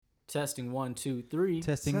Testing 1, 2, 3.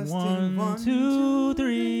 Testing 1, 2,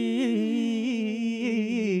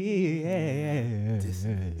 3.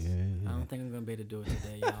 I don't think I'm gonna be able to do it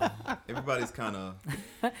today, y'all. Everybody's kind of.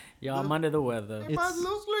 Y'all, I'm under the weather. Everybody's a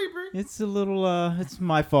little sleepy. It's a little. It's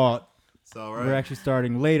my fault. It's all right. We're actually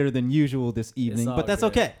starting later than usual this evening, all but that's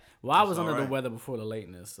good. okay. Well, I was It's under the alright. weather before the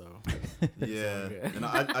lateness, so. Yeah, and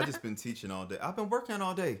I just been teaching all day. I've been working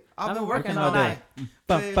all day. I've been working all night.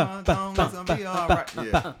 Play my songs, I'll be all right.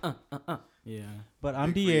 Yeah. Yeah. But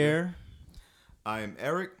I'm Big Dier, I am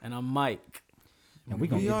Eric. And I'm Mike. and we're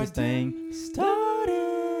going to We get are this thing started.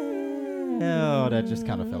 Oh, that just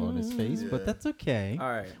kind of fell on his face, but Yeah. that's okay. All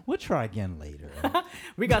right. We'll try again later.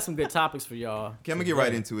 We got some good topics for y'all. Okay, I'm gonna get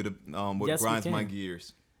right into it. What Yes, we grinds my can.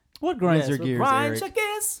 gears? What grinds Yes, your well, gears, grind Eric? your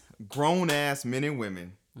gears. Grown ass men and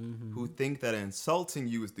women Mm-hmm. who think that insulting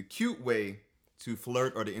you is the cute way to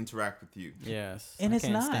flirt or to interact with you. Yes. And I it's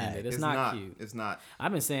can't not. stand it. It's not cute. It's not.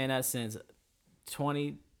 I've been saying that since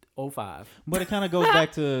 2005. But it kind of goes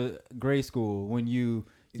back to grade school when you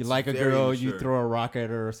It's like a very girl, you immature. throw a rock at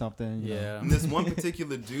her or something. you know. Yeah. And this one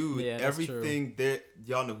particular dude, Yeah, that's everything that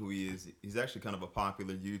y'all know who he is. He's actually kind of a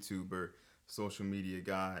popular YouTuber, social media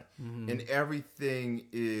guy, Mm-hmm. and everything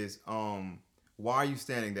is why are you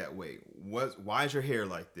standing that way? Why is your hair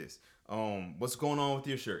like this? What's going on with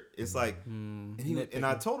your shirt? It's like, and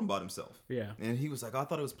I told him about himself. Yeah. And he was like, I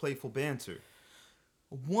thought it was playful banter.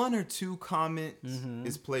 1 or 2 comments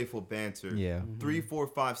is playful banter. Yeah. 3, 4,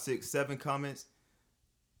 5, 6, 7 comments,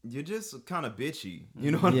 you're just kind of bitchy.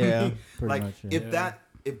 You know what Yeah, I mean? pretty Like much, yeah.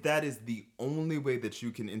 if that is the only way that you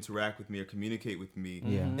can interact with me or communicate with me.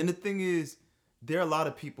 Yeah. And the thing is, there are a lot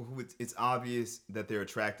of people who it's obvious that they're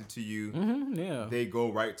attracted to you. Mm-hmm, yeah. They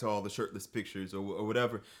go right to all the shirtless pictures or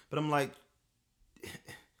whatever. But I'm like,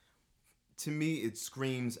 to me, it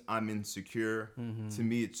screams I'm insecure. Mm-hmm. To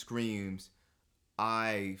me, it screams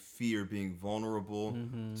I fear being vulnerable.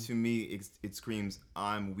 Mm-hmm. To me, it screams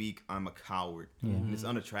I'm weak. I'm a coward. And it's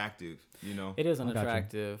unattractive, you know? It is got you.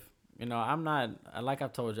 unattractive. You know, I'm not, like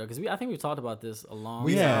I've told you, because I think we talked about this a long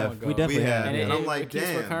We time have. ago. We definitely have. And, yeah. And I'm like, it keeps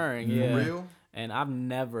damn, recurring. for Yeah. real? And I've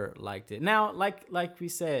never liked it. Now, like we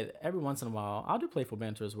said, every once in a while, I'll do playful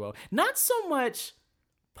banter as well. Not so much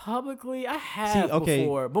publicly. I have okay,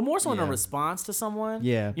 before, but more so in a yeah. response to someone.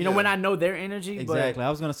 Yeah. You know, Yeah. when I know their energy. Exactly. I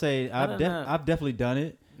was gonna say I've don't know. I've definitely done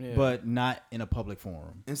it, Yeah. but not in a public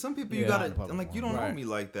forum. And some people Yeah. you gotta, Not in public I'm like, you don't forum. know Right. me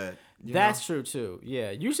like that. you That's know? true too.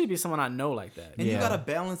 Yeah. Usually be someone I know like that. And you Yeah. gotta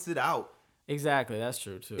balance it out. Exactly. That's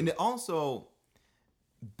true too. And it also,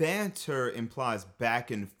 banter implies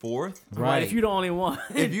back and forth. Right. If you're the only one.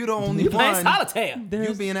 If you're the only you playing one, solitaire.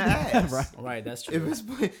 you being an ass. Right. Right. That's true.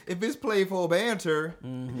 If it's playful banter,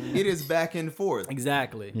 it is back and forth.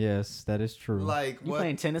 Exactly. Yes, that is true. Like You what?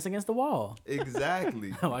 playing tennis against the wall.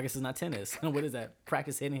 Exactly. Oh, I guess it's not tennis. What is that?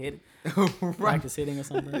 Practice hitting? Right. Practice hitting or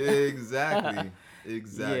something? Exactly.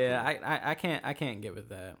 Exactly. Yeah, I can't get with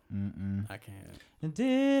that. I can't.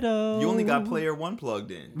 Ditto. You only got player 1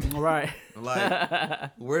 plugged in. Right.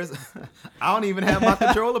 Like, where's? I don't even have my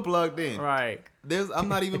controller plugged in. Right. I'm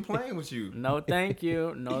not even playing with you. No, thank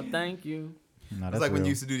you. No, thank you. No, It's that's like when real. you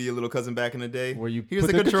used to do to your little cousin back in the day. Where you here's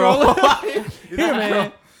put the the controller. Here,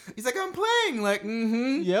 man. He's like, I'm playing. Like,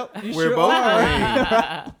 Yep. We're sure both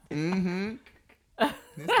are. playing.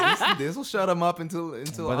 This will shut him up until But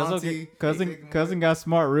that's auntie. okay. Cousin got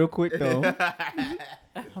smart real quick though.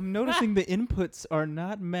 I'm noticing the inputs are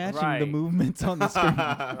not matching the Right. movements on the screen.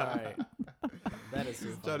 Right. That is so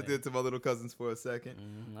Try to funny. do it to my little cousins for a second.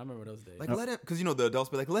 I remember those days. Like, let him, because you know the adults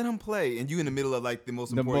be like, let him play, and you in the middle of like the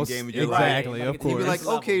most The important most- game of your life. exactly, Like, of it's He'd course. be like,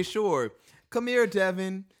 level. okay, sure. Come here,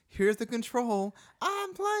 Devin. Here's the control.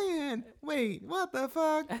 I'm playing. Wait, what the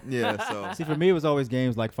fuck? Yeah, so. See, for me, it was always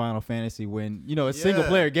games like Final Fantasy when, you know, it's Yeah. single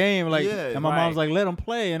player game. Like, Yeah. and my mom's Right. like, let him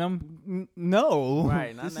play. And I'm, no.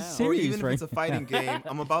 Right, not This now. is Or serious, even if right? it's a fighting game,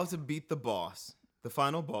 I'm about to beat the boss, the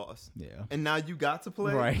final boss. Yeah. And now you got to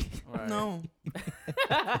play? Right. Right. No.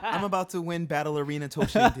 I'm about to win Battle Arena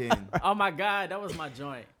Toshinden. Oh my God, that was my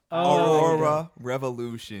joint. Aurora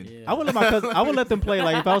Revolution. Yeah. I would let my cousin, I would let them play,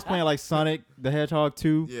 like, if I was playing, like, Sonic the Hedgehog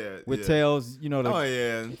 2 Yeah. with yeah. Tails, you know, like, Oh,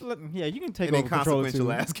 yeah. yeah, you can take And over control inconsequential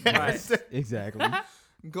too. ass cats. Exactly.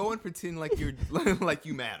 Go and pretend like you're like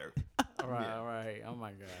you matter. Right, right. Oh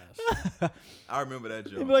my gosh. I remember that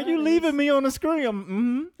They'd joke. be like, you leaving me on the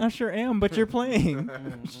screen. I sure am, but you're playing.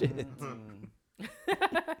 Shit.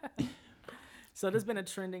 So there's been a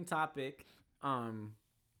trending topic.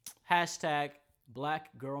 Hashtag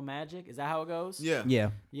Black Girl Magic. Is that how it goes? Yeah.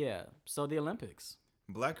 Yeah. Yeah. So the Olympics.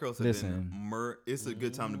 Black girls have Listen. been it's a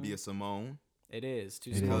good time to be a Simone. It is.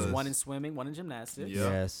 2 It sports. is. One in swimming, one in gymnastics. Yeah.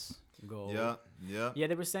 Yes. gold. Yeah. Yeah,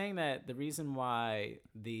 they were saying that the reason why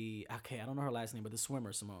I don't know her last name, but the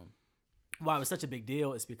swimmer, Simone, why it was such a big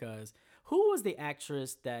deal is because who was the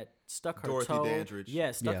actress that stuck her Dorothy toe? Dandridge.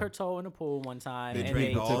 Yeah, stuck her toe in the pool one time. They and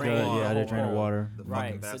drained all the water. Yeah, they drained the water. The Right.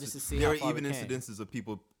 fucking So bastards. just to see there how were far even we came. incidences of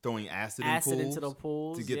people throwing acid into the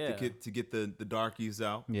pools to get the darkies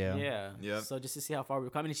out. Yeah. Yep. So just to see how far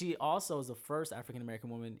we've come. And she also is the first African American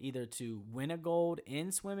woman either to win a gold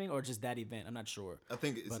in swimming or just that event. I'm not sure. I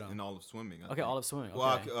think it's in all of swimming. All of swimming. Okay.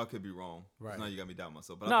 Well, I could be wrong. Right. Now you got me doubting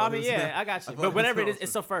myself. But No, I I mean, yeah, I got you. But whatever it is,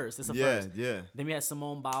 it's a first. It's a first. Yeah. Then we had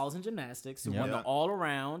Simone Biles in gymnastics, who Yeah. won the all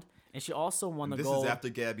around, and she also won the This gold. is after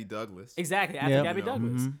Gabby Douglas. Exactly, after Yep. Gabby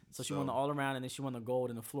Douglas. Mhm. So she won the all around, and then she won the gold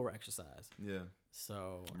in the floor exercise. Yeah.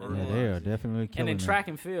 So Yeah, they are definitely killing and then it. track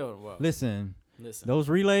and field. Well, Listen, listen, those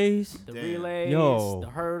relays, the Damn. relays, Yo. the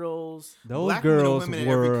hurdles. those Black girls women in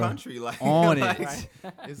every were country, like, on like, it.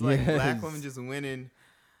 It's like black Yes. women just winning.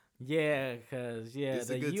 Yeah, because It's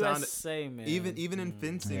a the good time to- USA man. Even in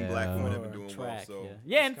fencing, black Yeah. women Or have been doing track, well. So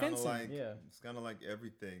yeah, in it's kinda fencing, like, yeah. it's kind of like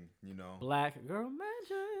everything, you know. Black girl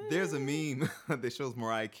magic. There's a meme that shows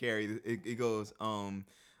Mariah Carey. It goes,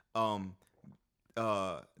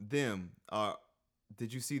 them.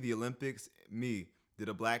 Did you see the Olympics? Me. Did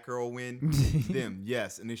a black girl win? Them.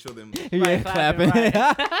 Yes. And they show them Yeah, clapping,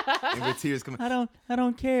 clapping. and with tears coming. I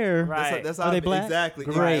don't care. Right. That's Are how they black? exactly.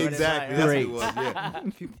 Great. Exactly. Great. That's what it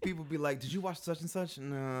was. Yeah. People be like, "Did you watch such and such?"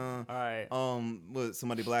 No. All right. Was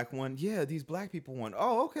somebody black won? Yeah, these black people won.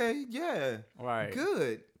 Oh, okay. Yeah. Right.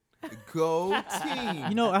 Good. Go team.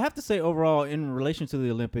 You know, I have to say overall, in relation to the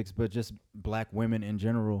Olympics, but just black women in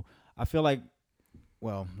general, I feel like,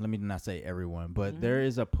 well, let me not say everyone, but there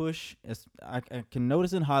is a push. I can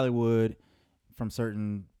notice in Hollywood from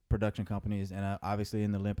certain production companies and obviously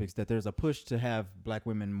in the Olympics that there's a push to have black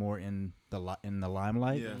women more in the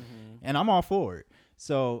limelight. Yeah. And I'm all for it.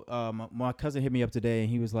 So my cousin hit me up today and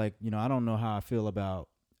he was like, I don't know how I feel about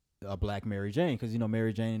a black Mary Jane, because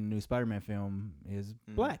Mary Jane in the new Spider-Man film is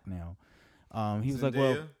black now. He was like,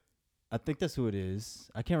 well, Zendaya? I think that's who it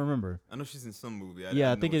is. I can't remember. I know she's in some movie.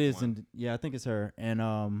 I think it is. And I think it's her. And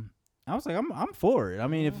I was like, I'm for it. I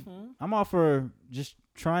mean, if I'm all for just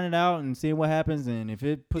trying it out and seeing what happens, and if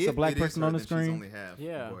it puts a black person on the screen,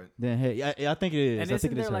 then hey, I think it is. And I isn't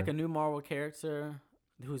think it there is like her. a new Marvel character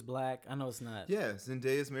who's black? I know it's not. Yeah,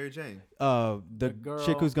 Zendaya's Mary Jane. The girl-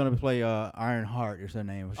 chick who's gonna play Iron Heart is her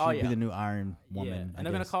name. She'll be yeah. the new Iron Yeah. Woman. And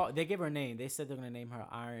they're gonna call. They give her a name. They said they're gonna name her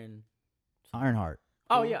Iron. Iron Heart.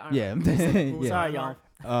 Oh yeah. Iron. Yeah. Yeah. Sorry,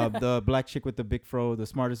 y'all. The black chick with the big fro, the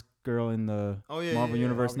smartest girl in the Marvel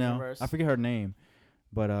Universe Marvel now. Universe. I forget her name,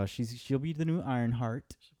 but she'll be the new Iron Heart.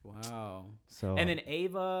 Wow. So And then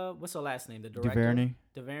Ava, what's her last name? The director. DuVernay.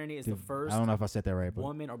 DuVernay is the first I don't know if I said that right, but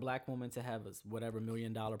woman or black woman to have a whatever $1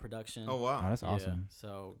 million production. Oh wow. oh, that's Yeah, awesome.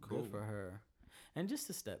 so Cool. good for her. And just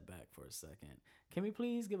to step back for a second, can we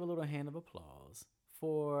please give a little hand of applause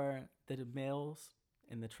for the males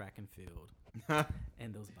in the track and field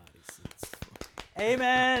and those bodysuits?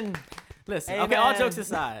 Amen. Listen, okay, all jokes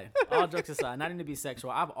aside, not even to be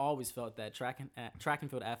sexual, I've always felt that track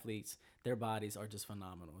and field athletes, their bodies are just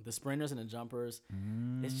phenomenal. The sprinters and the jumpers,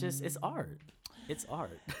 it's art. It's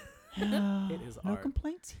art. It is No art.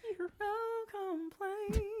 complaints here. No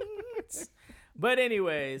complaints. But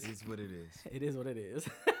anyways, It's what it is. it is what it is.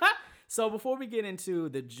 So before we get into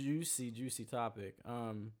the juicy topic,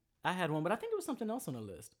 I had one, but I think there was something else on the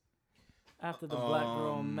list. After the black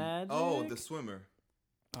girl magic. Oh, the swimmer.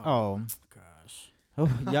 Oh, gosh. oh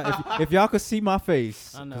yeah. If y'all could see my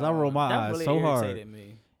face, I know. because I roll my that eyes really so hard. irritated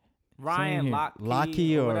me. Ryan Same here.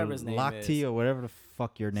 Lockey or or whatever his name Lockty is. or whatever the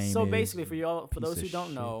fuck your name is. So basically, for Piece those who of don't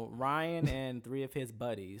shit. know, Ryan and 3 of his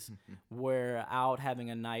buddies were out having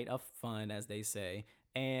a night of fun, as they say,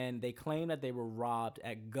 and they claim that they were robbed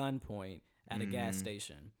at gunpoint at a gas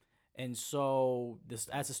station. And so,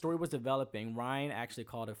 as the story was developing, Ryan actually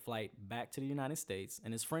called a flight back to the United States,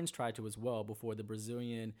 and his friends tried to as well before the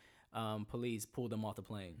Brazilian police pulled them off the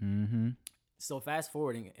plane. Mm-hmm. So fast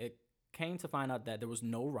forwarding, it came to find out that there was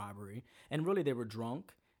no robbery, and really they were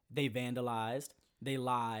drunk, they vandalized, they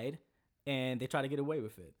lied, and they tried to get away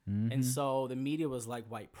with it. And so the media was like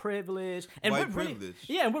white privilege. And White what really- privilege.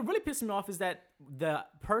 yeah, and what really pissed me off is that the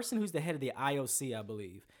person who's the head of the IOC, I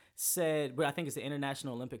believe, said, but I think it's the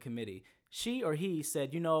International Olympic Committee, she or he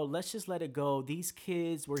said, let's just let it go. These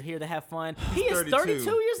kids were here to have fun. He is 32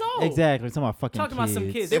 years old. Exactly. Talking about fucking Talking about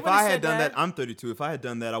some kids. They If would've I had said done that, I'm 32. If I had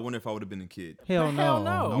done that, I wonder if I would have been a kid. Hell Hell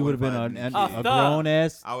no. no. You would have been I would've been a a grown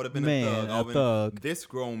ass I would have been man, a thug. I a would've thug. been this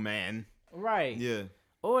grown man. Right. Yeah.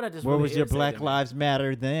 Oh, that just Where really was your irritated Black me. Lives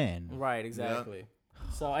Matter then? Right, exactly.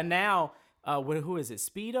 So, and now Who is it?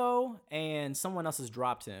 Speedo, and someone else has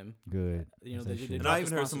dropped him. Good. You know, That's they shit. And dropped I the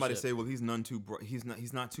even heard somebody sponsorship. say, "Well, he's none too bright. He's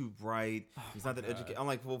not too bright. He's not that educated." I'm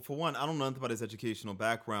like, well, for one, I don't know nothing about his educational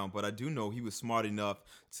background, but I do know he was smart enough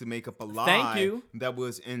to make up a lie you. that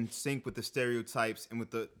was in sync with the stereotypes and with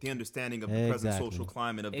the understanding of the present Exactly. social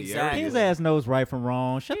climate of the Exactly. area. His ass knows right from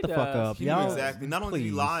wrong. Shut He the fuck does. up, He knew y'all. exactly. Not only did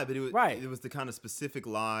he please. lie, but it Right. was the kind of specific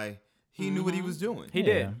lie he knew what he was doing. He Yeah,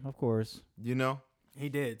 did. of course. You know. He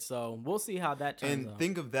did. So we'll see how that turns And out.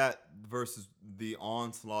 think of that versus the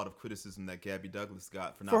onslaught of criticism that Gabby Douglas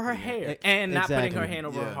got for not For her putting hair it. and not putting her Exactly. hand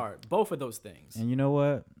over Yeah. her heart. Both of those things. And you know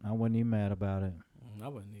what? I wasn't even mad about it. I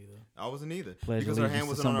wouldn't either. I wasn't either Pledge because her allegiance hand to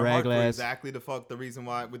wasn't some on her heart for raglass. exactly the reason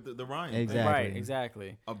why with the Ryan. thing. Exactly. Right,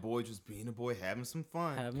 exactly. A boy just being a boy, having some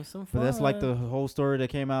fun. Having some fun. But that's like the whole story that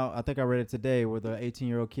came out. I think I read it today, where the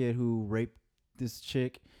 18-year-old kid who raped this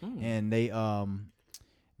chick, and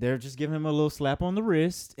they're just giving him a little slap on the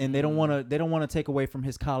wrist, and they don't want to take away from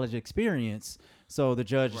his college experience. So the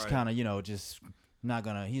judge is Right. kind of just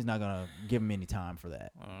he's not gonna give him any time for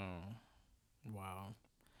that. Wow.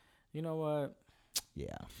 You know what?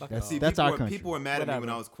 Yeah, Fuck that's off. See, that's people our were, country. people were mad at me when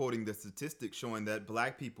Whatever. I was quoting the statistics showing that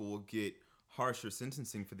black people will get harsher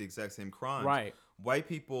sentencing for the exact same crimes. Right. White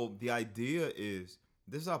people, the idea is,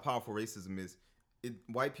 this is how powerful racism is.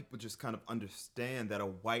 White people just kind of understand that a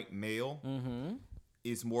white male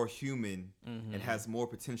is more human and has more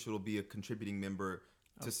potential to be a contributing member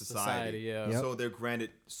to society. yeah. Yep. So they're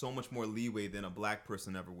granted so much more leeway than a black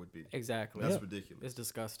person ever would be. Exactly. That's ridiculous. It's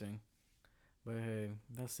disgusting. But hey,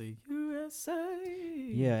 that's the USA.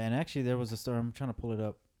 Yeah, and actually there was a story. I'm trying to pull it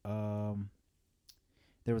up.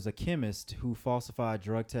 There was a chemist who falsified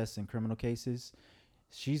drug tests in criminal cases.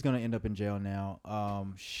 She's gonna end up in jail now.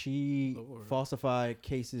 She Lord. falsified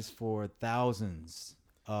cases for thousands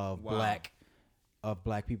of Wow.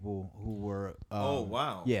 black people who were. Oh,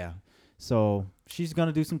 wow. Yeah. So she's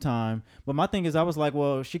gonna do some time. But my thing is, I was like,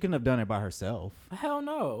 well, she couldn't have done it by herself. Hell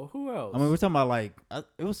no. Who else? I mean, we're talking about like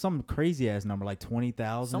it was some crazy ass number, like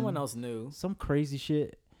 20,000. Someone else knew. Some crazy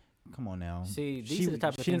shit. Come on now. See, these she, are the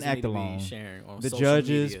type of she things didn't you act need to alone. be sharing on The social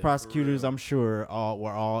judges, media. prosecutors, For real. I'm sure,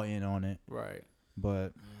 were all in on it. Right.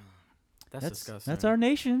 But That's disgusting. that's our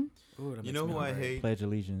nation. Ooh, that You makes know me who I hungry. hate? Pledge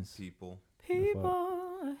allegiance. People. People.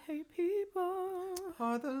 I hate people.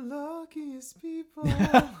 Are the luckiest people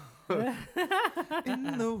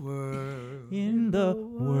in the world. In the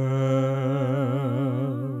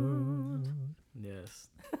world. Yes.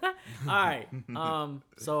 All right.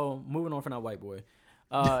 So moving on from that white boy.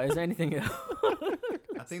 Is there anything else?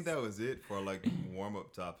 I think that was it for like warm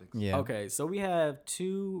up topics. Yeah. Okay, so we have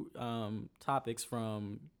two topics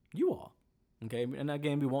from you all. Okay, and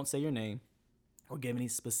again, we won't say your name or give any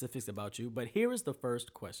specifics about you, but here is the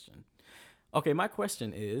first question. Okay, my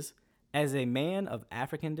question is, as a man of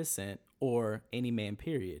African descent, or any man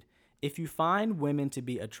period, if you find women to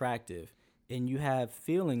be attractive and you have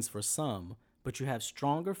feelings for some, but you have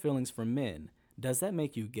stronger feelings for men, does that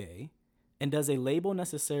make you gay? And does a label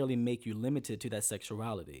necessarily make you limited to that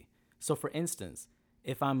sexuality? So for instance,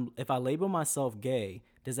 if I label myself gay,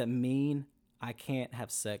 does that mean I can't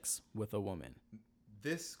have sex with a woman?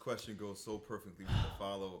 This question goes so perfectly with the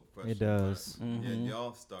follow-up question. It does. but Yeah,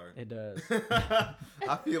 y'all start. It does.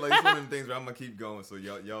 I feel like it's one of the things where I'm gonna keep going, so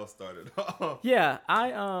y'all started. Yeah,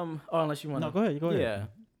 oh, unless you want to. No, go ahead. Go ahead. Yeah.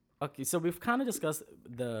 Okay, so we've kind of discussed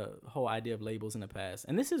the whole idea of labels in the past,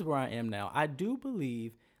 and this is where I am now. I do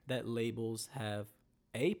believe that labels have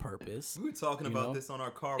a purpose. We were talking You about know? this on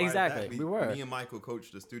our car ride Exactly, back. we were. Me and Michael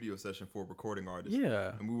coached a studio session for recording artists.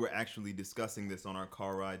 Yeah. And we were actually discussing this on our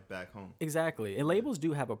car ride back home. Exactly. And labels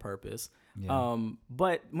do have a purpose. Yeah.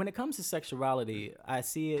 But when it comes to sexuality, I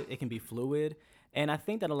see it can be fluid. And I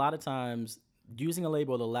think that a lot of times using a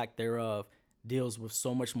label or the lack thereof deals with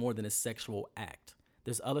so much more than a sexual act.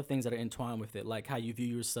 There's other things that are entwined with it, like how you view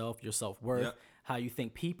yourself, your self-worth, Yep. how you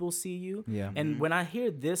think people see you. Yeah. And when I hear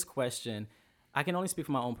this question, I can only speak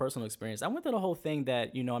from my own personal experience. I went through the whole thing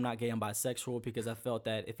that, I'm not gay, I'm bisexual, because I felt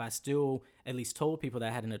that if I still at least told people that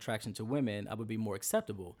I had an attraction to women, I would be more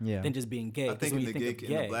acceptable than just being gay. I 'Cause think when in you the think gay,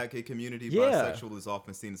 of in the black gay community, Yeah. bisexual is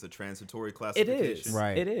often seen as a transitory it classification. is.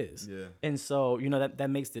 Right. It is. Yeah. And so, that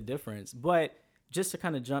makes the difference. But just to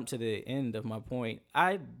kind of jump to the end of my point,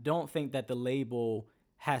 I don't think that the label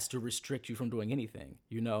has to restrict you from doing anything.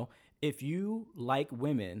 If you like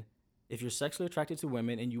women, If you're sexually attracted to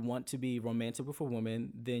women and you want to be romantic with a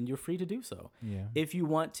woman, then you're free to do so. Yeah. If you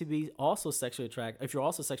want to be also sexually attracted, if you're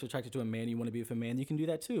also sexually attracted to a man, you want to be with a man, you can do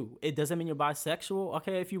that too. It doesn't mean you're bisexual.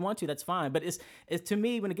 Okay, if you want to, that's fine. But it's to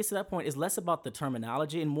me, when it gets to that point, it's less about the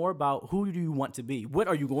terminology and more about who do you want to be? What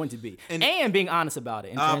are you going to be? And being honest about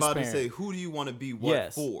it and I'm transparent. about to say, who do you want to be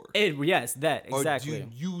what for? Yes, that, exactly. Or do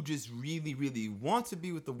you just really, really want to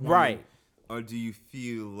be with the woman? Right. Or do you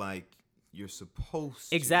feel like you're supposed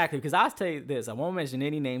to? Exactly, because I'll tell you this. I won't mention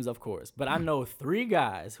any names, of course, but I know 3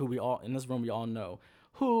 guys who we all in this room we all know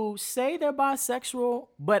who say they're bisexual,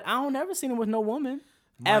 but I don't ever see them with no woman.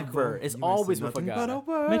 Ever. It's always with a guy.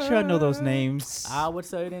 Make sure I know those names I would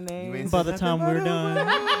say their names. by the time we're done.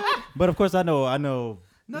 But of course, I know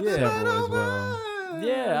several as well.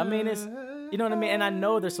 Yeah, I mean, it's, you know what I mean? And I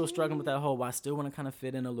know they're still struggling with that whole, well, I still want to kind of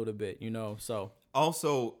fit in a little bit, you know, so.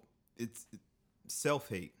 Also, it's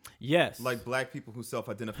self-hate. Yes. Like black people who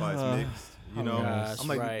self-identify as mixed, you know? gosh, I'm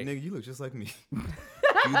like, right. nigga, you look just like me.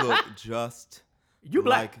 You look just You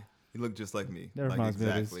black. You look just like me. That like, reminds me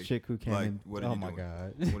of exactly. this chick who came Like, in. what are Oh you my doing?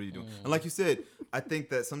 God. What are you doing? And like you said, I think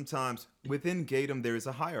that sometimes within gaydom there is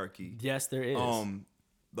a hierarchy. Yes, there is.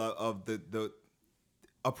 The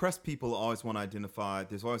oppressed people always want to identify.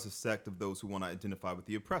 There's always a sect of those who want to identify with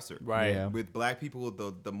the oppressor. Right. Yeah. With black people,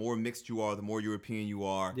 the more mixed you are, the more European you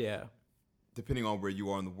are. Yeah. Depending on where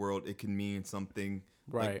you are in the world, it can mean something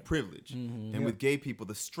Right. like privilege. Mm-hmm. And with gay people,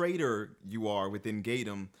 the straighter you are within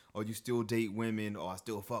gaydom, or you still date women, or I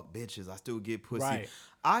still fuck bitches, I still get pussy. Right.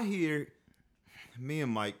 I hear, me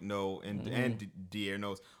and Mike know, and Dier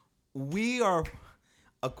knows, we are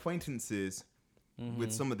acquaintances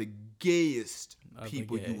with some of the gayest Of the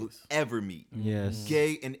people you will gays. ever meet. Yes.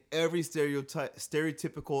 Gay in every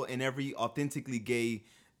stereotypical and every authentically gay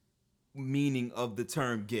meaning of the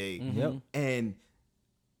term gay. Yep. And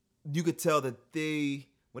you could tell that they,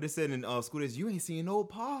 what it said in school is, you ain't seen no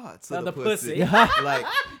parts of the pussy. like,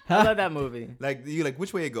 I love that movie. like you like,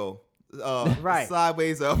 which way it go? Right.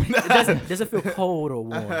 Sideways up. Does it feel cold or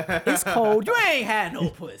warm? It's cold. You ain't had no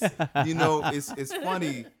pussy. You know, it's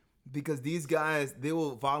funny because these guys, they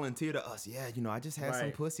will volunteer to us. Yeah, you know, I just had some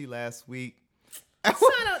Right. pussy last week.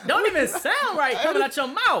 Don't even sound right coming out your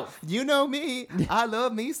mouth. You know me, I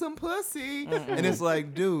love me some pussy. And it's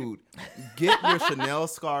like, dude, get your Chanel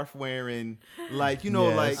scarf wearing, like, you know,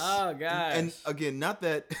 Yes. like, Oh, gosh. and again, not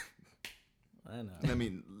that, I know. I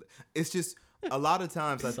mean, it's just a lot of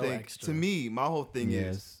times I So think, extra. to me, my whole thing is,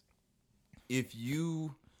 Yes. if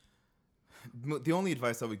you, the only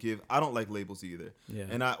advice I would give, I don't like labels either. Yeah.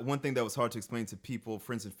 And one thing that was hard to explain to people,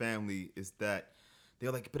 friends and family, is that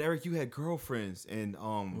they're like, but Eric, you had girlfriends and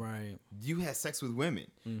Right. you had sex with women.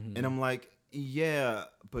 And I'm like, yeah,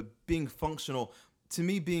 but being functional, to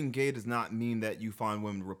me, being gay does not mean that you find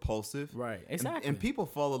women repulsive. Right. And- Exactly. And people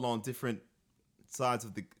fall along different sides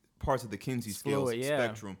of the parts of the Kinsey scale fluid, yeah.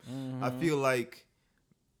 spectrum. I feel like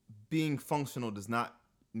being functional does not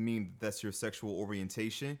mean that's your sexual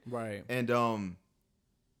orientation. Right. And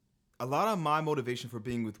a lot of my motivation for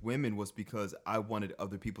being with women was because I wanted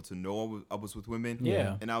other people to know I was with women.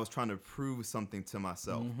 Yeah. And I was trying to prove something to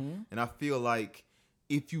myself. And I feel like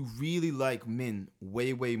if you really like men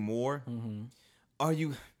way, way more,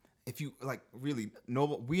 if you like really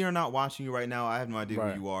know, we are not watching you right now. I have no idea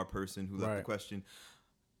Right. who you are, person who left the Right. question.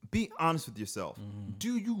 Be honest with yourself.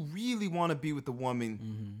 Do you really want to be with a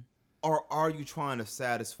woman? Or are you trying to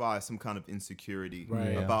satisfy some kind of insecurity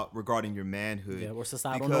Right. regarding your manhood? Yeah, or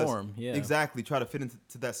societal Because- norm. Yeah. Exactly. Try to fit into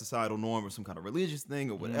that societal norm or some kind of religious thing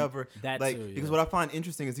or whatever. That like, too, yeah. because what I find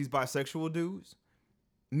interesting is these bisexual dudes,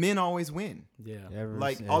 men always win. Yeah.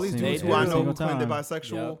 Like all these dudes They who I do. know who Single claim they're time.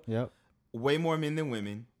 bisexual, Yep. way more men than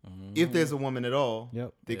women. If there's a woman at all,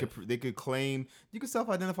 Yep. they could claim. You can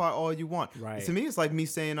self-identify all you want. Right. To me, it's like me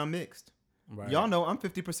saying I'm mixed. Right. Y'all know I'm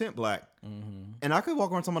 50% black, and I could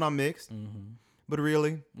walk around someone I'm mixed. But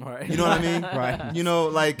really, Right. you know what I mean? Right. You know,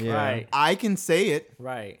 like Yeah. Right. I can say it.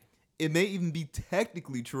 Right. It may even be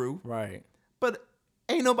technically true, Right. but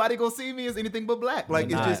ain't nobody gonna see me as anything but black. Like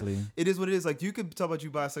it's just, Exactly. it is what it is. Like you could talk about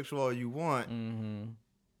you bisexual all you want,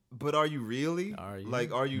 but are you really? Are you?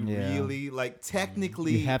 Like, are you Yeah. really? Like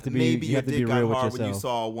technically, You have to be- maybe you your have to be dick got real with hard when you yourself.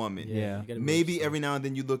 saw a woman. Yeah. You gotta be Maybe yourself. every now and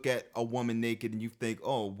then you look at a woman naked and you think,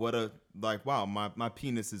 oh, what a, like, wow, my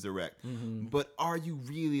penis is erect. But are you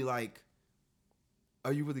really like,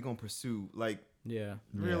 are you really gonna pursue, like, Yeah.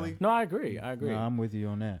 really? No, I agree. I agree. No, I'm with you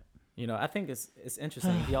on that. You know, I think it's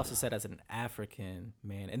interesting. He also said as an African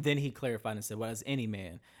man, and then he clarified and said, "Well, as any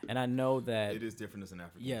man." And I know that It is different as an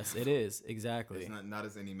African. yes, it is exactly. It's not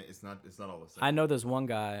as any. It's not all the same. I know there's one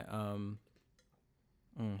guy.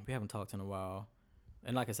 We haven't talked in a while.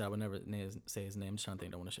 And like I said, I would never say his name. I'm just trying to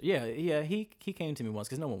think. I want to show. Yeah. He came to me once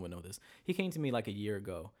because no one would know this. He came to me like a year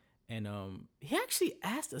ago, and he actually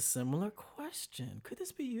asked a similar question. Could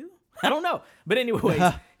this be you? I don't know. But anyways,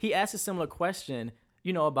 he asked a similar question,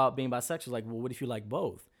 about being bisexual. Like, well, what if you like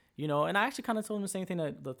both? And I actually kind of told him the same thing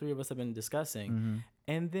that the three of us have been discussing. Mm-hmm.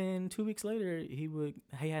 And then 2 weeks later, he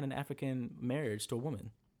had an African marriage to a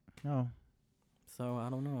woman. Oh. So I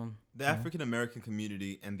don't know. The African American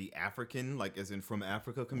community and the African, like as in from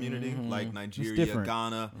Africa community, Mm-hmm. like Nigeria,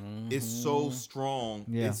 Ghana, is so strong.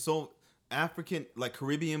 Yeah. It's so African, like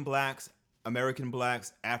Caribbean blacks, American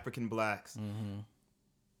blacks, African blacks. Mm-hmm.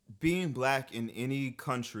 Being black in any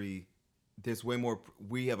country, there's way more.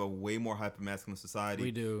 We have a way more hypermasculine society.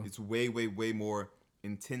 We do. It's way, way, way more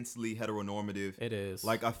intensely heteronormative. It is.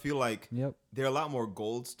 Like I feel like Yep. there are a lot more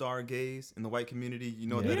gold star gays in the white community. You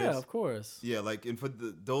know what that is? Yeah, of course. Yeah, like, and for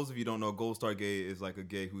those of you who don't know, gold star gay is like a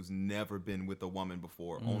gay who's never been with a woman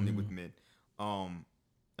before, only with men.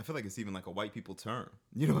 I feel like it's even like a white people term.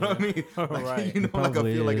 You know what I mean? Like, Right. like I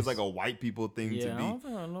Probably feel like is. it's like a white people thing Yeah, to I be. don't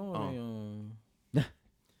think I know.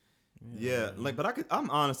 Yeah, like, but I'm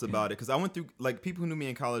honest about it because I went through, like, people who knew me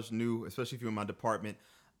in college knew, especially if you were in my department.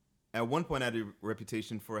 At one point, I had a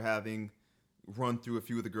reputation for having run through a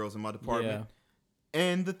few of the girls in my department.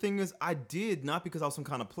 And the thing is, I did not because I was some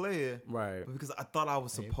kind of player, Right. but because I thought I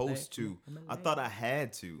was supposed to. I thought I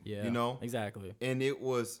had to. Yeah. You know, Exactly. and it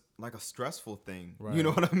was like a stressful thing. Right. You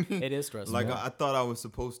know what I mean? It is stressful. Like I thought I was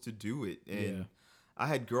supposed to do it, and Yeah. I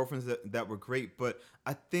had girlfriends that were great, but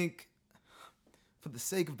I think for the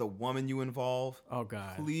sake of the woman you involve, Oh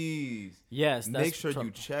God. please, Yes. That's make sure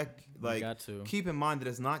you check. Like, got to. keep in mind that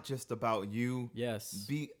it's not just about you. Yes.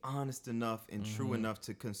 Be honest enough and Mm-hmm. true enough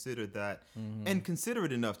to consider that, and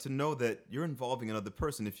considerate enough to know that you're involving another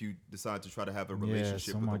person if you decide to try to have a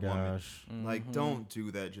relationship Yes. Oh my with a woman. gosh. Like, don't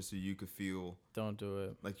do that just so you could feel Don't do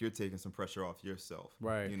it. like you're taking some pressure off yourself.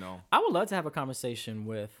 Right. You know. I would love to have a conversation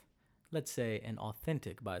with, let's say, an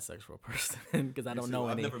authentic bisexual person because I don't know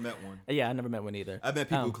I've any. never met one. Yeah, I never met one either. I've met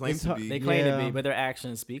people who claim it's to hard- be. They claim to Yeah. be, but their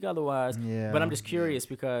actions speak otherwise. Yeah. But I'm just curious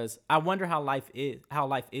because I wonder how life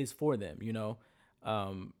is for them.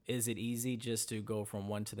 Is it easy just to go from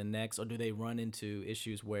one to the next, or do they run into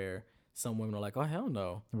issues where some women are like, "Oh hell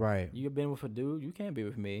no, Right. you've been with a dude, you can't be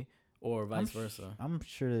with me," or vice versa? I'm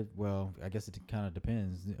sure that, well, I guess it kind of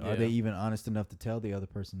depends. Yeah. Are they even honest enough to tell the other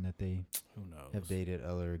person that they Who knows? have dated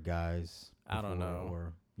other guys? I don't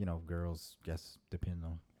before, know. Or, girls, guess, depend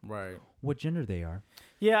on Right. what gender they are.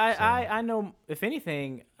 Yeah, So- I know. If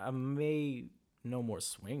anything, I may know more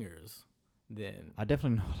swingers than I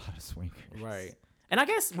definitely know a lot of swingers. right. And I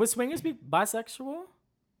guess would swingers be bisexual?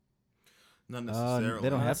 Not necessarily. They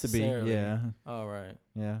don't have to be. Necessarily. Yeah. All right.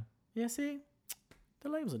 Yeah. Yeah. See, the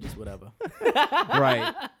labels are just whatever.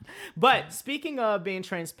 Right. But speaking of being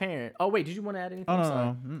transparent, oh wait, did you want to add anything? Oh, I'm no,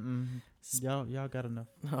 sorry. no. Mm-mm. Y'all got enough.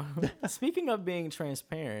 Speaking of being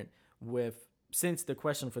transparent, since the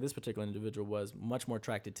question for this particular individual was much more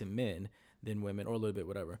attracted to men than women, or a little bit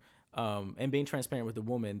whatever, and being transparent with the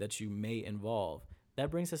woman that you may involve, that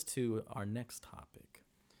brings us to our next topic.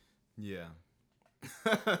 Yeah.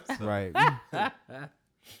 Right.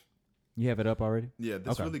 You have it up already? Yeah,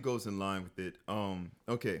 this Okay. really goes in line with it.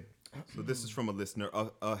 Okay. So this is from a listener,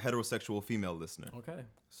 a heterosexual female listener. Okay,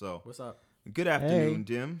 So, what's up? good afternoon, Hey.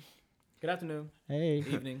 Dim. Good afternoon. Hey.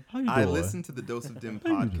 Evening. How you I doing? listened to the Dose of DEM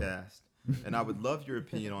podcast, and I would love your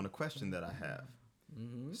opinion on a question that I have.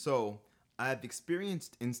 So, I've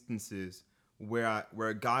experienced instances where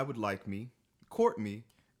a guy would like me, court me,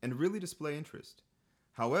 and really display interest.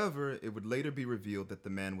 However, it would later be revealed that the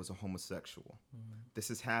man was a homosexual. This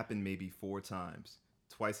has happened maybe 4 times,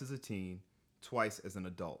 twice as a teen, twice as an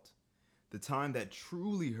adult. The time that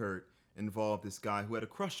truly hurt involved this guy who had a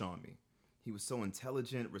crush on me. He was so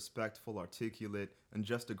intelligent, respectful, articulate, and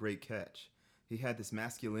just a great catch. He had this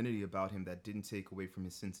masculinity about him that didn't take away from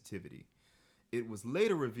his sensitivity. It was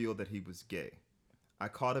later revealed that he was gay. I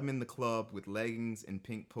caught him in the club with leggings and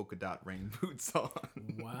pink polka dot rain boots on.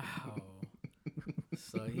 Wow.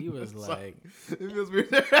 So he was like, It feels weird.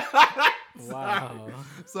 wow.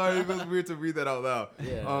 Sorry, it feels weird to read that out loud.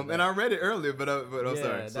 Yeah, and I read it earlier, but I'm Yeah,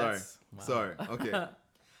 sorry. that's- wow. Sorry. Okay.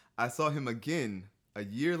 I saw him again a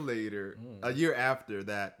year later, a year after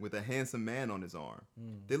that, with a handsome man on his arm.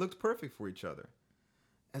 They looked perfect for each other.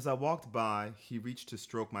 As I walked by, he reached to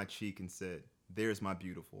stroke my cheek and said, "There's my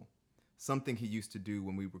beautiful." Something he used to do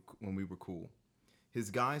when we were cool. His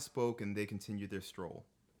guys spoke and they continued their stroll.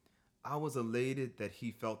 I was elated that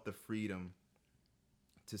he felt the freedom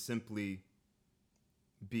to simply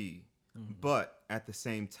be. But at the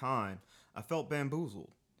same time, I felt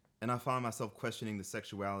bamboozled. and I find myself questioning the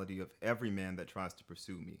sexuality of every man that tries to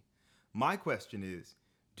pursue me. My question is,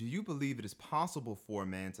 do you believe it is possible for a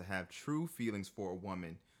man to have true feelings for a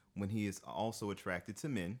woman when he is also attracted to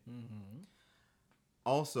men? Mm-hmm.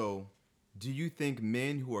 Also, do you think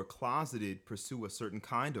men who are closeted pursue a certain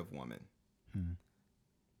kind of woman?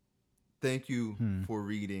 Thank you for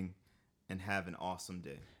reading, and have an awesome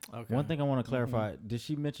day. Okay. One thing I want to clarify: did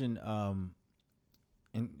she mention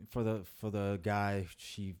for the guy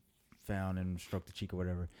she found and stroked the cheek or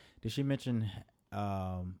whatever? Did she mention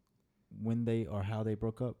when they or how they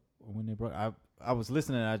broke up or when they broke? I was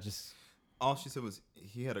listening. All she said was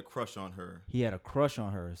he had a crush on her. He had a crush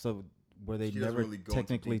on her. So were they never really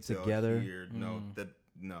technically together? Here. No,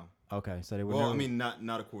 no. Okay, so they were. Well, I mean,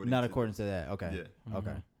 not according to that. Okay. Yeah.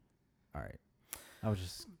 Okay. All right. I was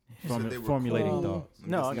just formulating thoughts.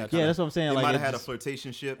 No, I got you. Yeah, that's what I'm saying. They like might have had a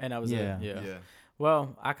flirtationship, and that was it. Yeah.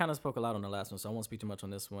 Well, I kind of spoke a lot on the last one, so I won't speak too much on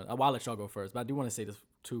this one. I'll let y'all go first, but I do want to say this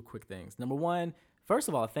 2 quick things. Number one, first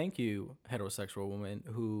of all, thank you, heterosexual woman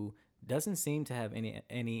who doesn't seem to have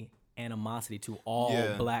any animosity to all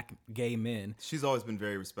black gay men. She's always been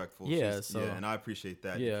very respectful. And I appreciate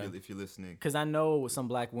that. If you're listening, because I know some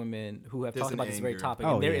black women who have talked about this very topic,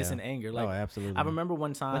 and there is an anger. Like, absolutely. I remember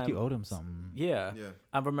one time, like you owed him something. Yeah.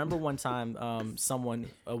 I remember one time,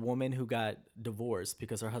 a woman who got divorced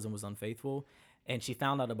because her husband was unfaithful, and she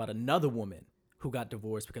found out about another woman who got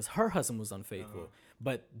divorced because her husband was unfaithful.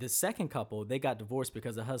 But the second couple, they got divorced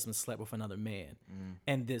because the husband slept with another man.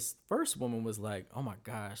 And this first woman was like, oh my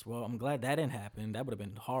gosh, well, I'm glad that didn't happen. That would have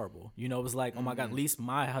been horrible. You know, it was like, oh my God, at least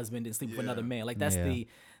my husband didn't sleep with another man. Like, that's the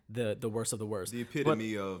worst of the worst. The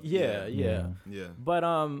epitome of. Yeah. But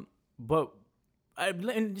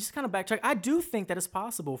and just kind of backtrack, I do think that it's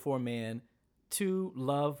possible for a man to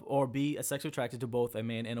love or be sexually attracted to both a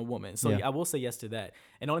man and a woman. So I will say yes to that.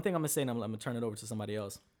 And the only thing I'm going to say, and I'm going to turn it over to somebody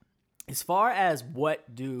else, as far as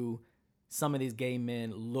what do some of these gay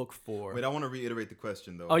men look for. Wait, I want to reiterate the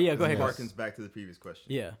question, though. Oh, yeah, go ahead. It harkens back to the previous question.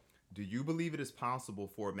 Yeah. Do you believe it is possible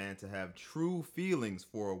for a man to have true feelings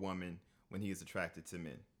for a woman when he is attracted to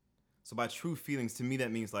men? So by true feelings, to me,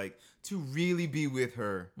 that means like to really be with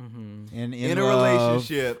her in a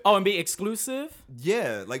relationship. Oh, and be exclusive?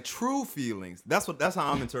 Yeah, like true feelings. That's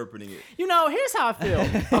how I'm interpreting it. You know, here's how I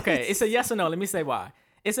feel. Okay, it's a yes or no. Let me say why.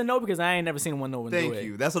 It's a no because I ain't never seen no one do it. Thank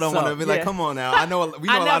you. That's what I want to be like. Come on now. I know we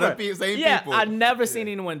know a lot of people. Yeah, I've never seen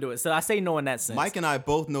anyone do it. So I say no in that sense. Mike and I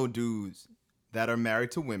both know dudes that are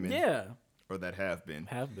married to women. Yeah. Or that have been.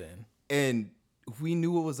 And we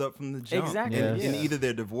knew it was up from the jump. Exactly. And either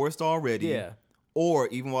they're divorced already. Or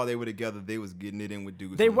even while they were together, they was getting it in with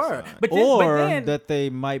dudes. They were. But then, that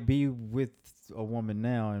they might be with a woman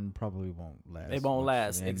now and probably won't last. They won't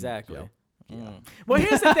last. Exactly. Well,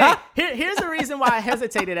 here's the thing. Here's the reason why I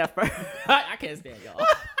hesitated at first. I can't stand y'all.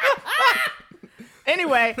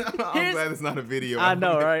 Anyway, I'm glad it's not a video. I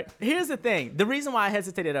know, right? Here's the thing. The reason why I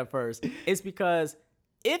hesitated at first is because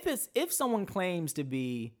if someone claims to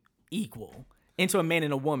be equal into a man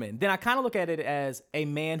and a woman, then I kind of look at it as a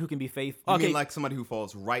man who can be faithful. You mean like somebody who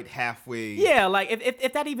falls right halfway? Yeah, like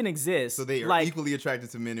if that even exists. So they are like, equally attracted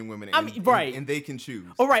to men and women. And they can choose.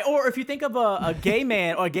 All right. Or if you think of a gay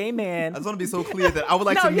man or a gay man. I just want to be so clear that I would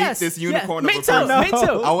like to meet this unicorn of a person. Me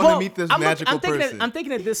too. I want to meet this magical person. I'm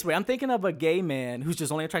thinking it this way. I'm thinking of a gay man who's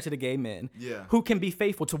just only attracted to gay men. Yeah. Who can be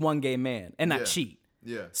faithful to one gay man and not cheat.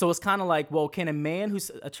 Yeah. So it's kind of like, well, can a man who's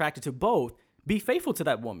attracted to both be faithful to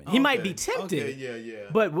that woman? He might be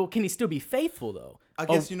tempted. But can he still be faithful though? I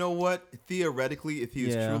guess you know what? Theoretically, if he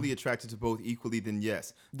is truly attracted to both equally, then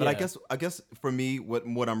yes. But I guess for me,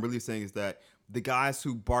 what I'm really saying is that the guys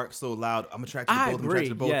who bark so loud, I'm attracted to both. I'm attracted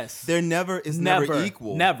to both. Yes. They're never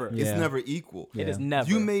equal. Never. It's never equal. It is never.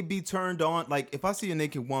 You may be turned on. Like if I see a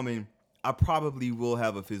naked woman, I probably will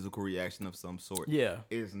have a physical reaction of some sort. Yeah.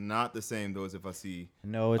 It's not the same though as if I see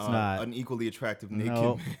it's not an equally attractive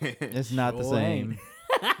naked man. It's not the same.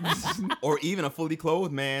 Or even a fully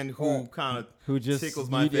clothed man who kind of just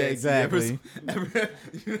tickles my fancy. Exactly.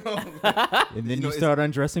 And then you start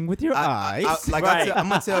undressing with your eyes. I'm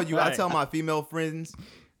gonna tell you, I tell my female friends,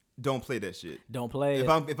 don't play that shit. Don't play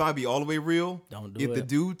If I be all the way real, don't do it. If the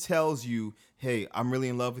dude tells you, hey, I'm really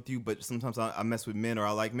in love with you, but sometimes I mess with men or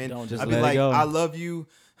I like men, I'd be like, I love you.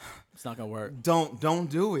 It's not gonna work. Don't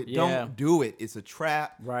do it. Yeah. Don't do it. It's a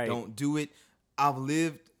trap. Right. Don't do it. I've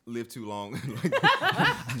lived too long.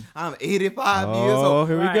 I'm 85 years old. Oh,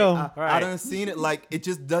 here we go. I done seen it. Like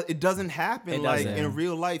it doesn't happen. In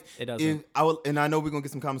real life. It doesn't. And I know we're gonna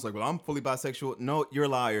get some comments like, well, I'm fully bisexual. No, you're a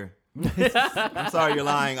liar. I'm sorry, you're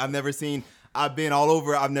lying. I've never seen I've been all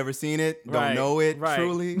over. I've never seen it. Don't Right, know it. right.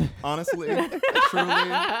 Truly, honestly, truly,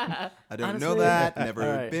 I don't know that. Never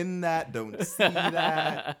Right. been that. Don't see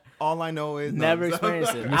that. All I know is Never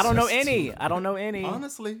experienced it. I don't know any. I don't know any.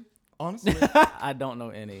 Honestly, I don't know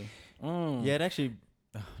any. Yeah, it actually.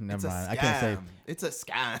 Oh, never it's a mind. scam. I can't say. It's a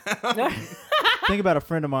scam. Think about a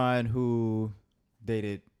friend of mine who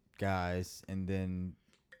dated guys and then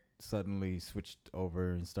suddenly switched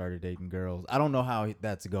over and started dating girls. I don't know how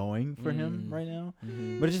that's going for him right now,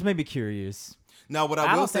 but it just made me curious. Now, what I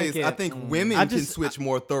I will don't say think is, I it- think women I can just- switch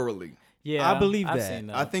more thoroughly. Yeah, I believe I've that. seen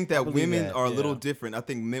that. I think I that believe women that, are a little yeah. different. I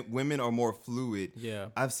think women are more fluid. Yeah.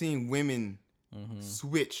 I've seen women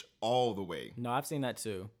switch all the way, No, I've seen that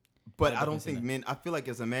too. but I've I don't definitely seen think men. I feel like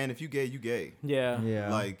as a man, if you gay, you gay. Yeah.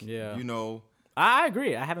 Yeah. Like, Yeah. you know. I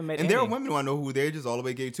agree. I haven't met And any. there are women who I know who they're just all the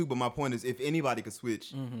way gay too. But my point is, if anybody could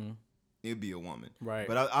switch, it'd be a woman. Right.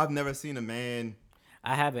 But I've never seen a man.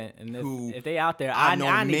 I haven't. And Who- if they out there, I know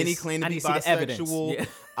I need many to, claim to I be need to see the evidence. bisexual. Yeah.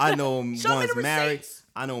 I know Show me ones the married. receipts.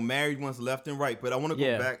 I know married ones left and right. But I want to go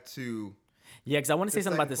Yeah. back to Yeah, because I want to say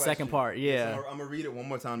something about the second part. Yeah. I'm gonna read it one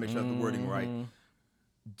more time to make sure I have the wording right.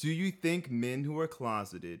 Do you think men who are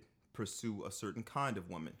closeted pursue a certain kind of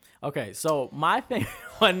woman? Okay, so my thing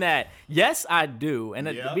on that, yes, I do, and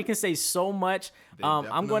Yeah. we can say so much. They I'm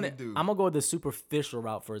definitely do. gonna go the superficial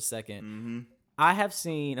route for a 2nd. I have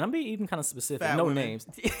seen, and I'm being even kind of specific, Fat no women. names.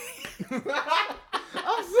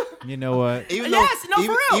 You know what? Even Yes, no, for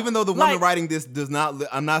even, real. even though the woman Like- writing this does not,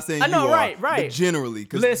 I'm not saying I know, you are, right, right. but generally,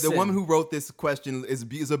 because the Listen. woman who wrote this question is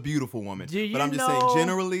a beautiful woman. Do you but I'm just know- saying,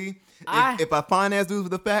 generally, I- if I find ass dudes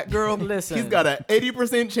with a fat girl, Listen. he's got an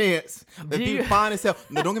 80% chance that Do he's you- fine as hell.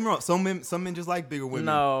 No, don't get me wrong. Some men just like bigger women.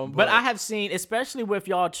 No, but I have seen, especially with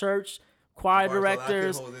y'all church choir Marcel, I can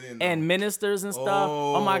directors hold it in, though. and ministers and stuff.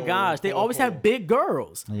 Oh my gosh, they always oh. have big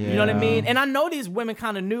girls. You know what I Yeah. mean? And I know these women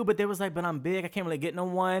kind of knew, but they was like, "But I'm big, I can't really get no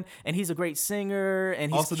one." And he's a great singer,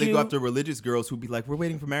 and he's Also, cute. they go after religious girls who be like, "We're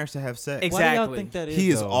waiting for marriage to have sex." Exactly. Why do y'all think that is? He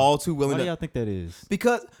is though? all too willing Why do to. y'all think that is?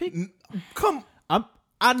 Because come.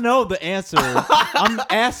 I know the answer. I'm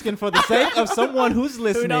asking for the sake of someone who's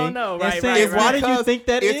listening. don't know. and Right, saying, right, why right. did you think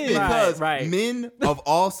that it's is? because Right. men of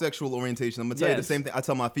all sexual orientation. I'm gonna tell you the Yes. same thing. I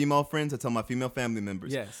tell my female friends. I tell my female family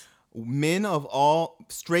members. Yes. Men of all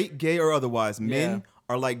straight, gay, or otherwise, men Yeah.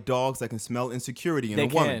 are like dogs that can smell insecurity in They a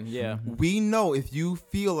woman. can, yeah. We know if you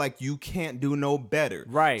feel like you can't do no better.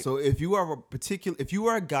 Right. So if you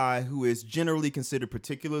are a guy who is generally considered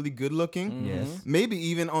particularly good looking, Yes. maybe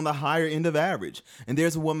even on the higher end of average, and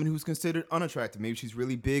there's a woman who's considered unattractive, maybe she's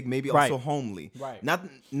really big, maybe Right. also homely. Right.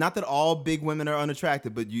 Not that all big women are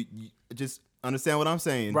unattractive, but you just understand what I'm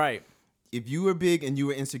saying. Right. If you were big and you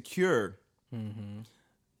were insecure,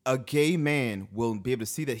 a gay man will be able to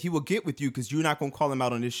see that. He will get with you because you're not going to call him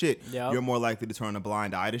out on this shit. Yep. You're more likely to turn a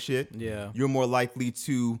blind eye to shit. Yeah. You're more likely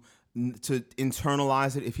to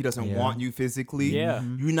internalize it if he doesn't Yeah. want you physically. Yeah.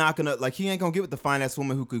 You're not gonna he ain't gonna get with the fine ass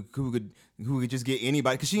woman who could just get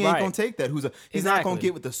anybody, because she ain't Right. gonna take that. He's not Exactly. gonna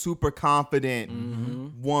get with the super confident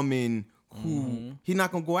woman who he's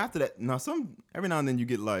not gonna go after that. Now every now and then you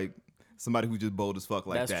get like somebody who's just bold as fuck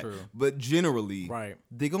like That's that. true. But generally, Right.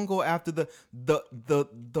 they're gonna go after the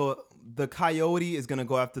coyote is gonna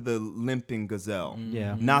go after the limping gazelle.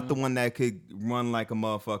 Yeah. Not the one that could run like a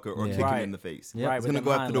motherfucker or Yeah. kick him Right. in the face. Yep. Right. It's with gonna them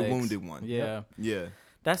go after hind the legs. wounded one. Yeah. Yeah.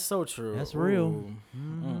 That's so true. That's real. Ooh.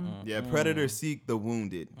 Yeah, predators seek the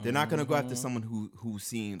wounded. They're not gonna go after someone who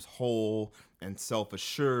seems whole and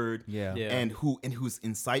self-assured, Yeah. Yeah. and who's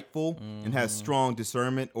insightful and has strong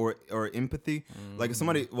discernment or empathy. Like if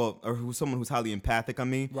somebody, someone who's highly empathic. I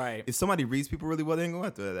mean, Right. If somebody reads people really well, they ain't going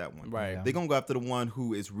after that one. Right. Yeah. They're gonna go after the one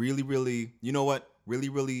who is really, really, you know what, really,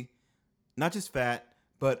 really, not just fat,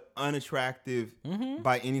 but unattractive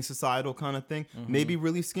by any societal kind of thing. Maybe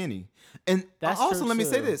really skinny. And That's also, true, let me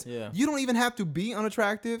say too. this: Yeah. you don't even have to be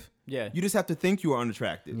unattractive. Yeah. You just have to think you are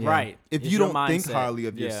unattractive. Yeah. Right. If It's you your don't think mindset. highly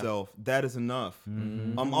of Yeah. yourself, that is enough.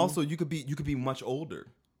 Also, you could be much older.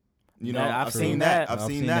 You know, That- I've seen that. I've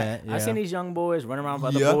seen that. Yeah. I seen these young boys running around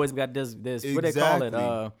with other Yeah. boys. Got this. What they call it?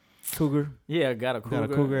 Exactly. Cougar. Yeah, got a cougar.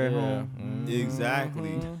 Got a cougar at yeah. home.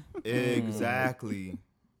 Exactly. Exactly.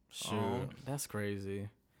 Shoot, that's crazy.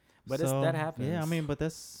 But So, that happens. Yeah, I mean, but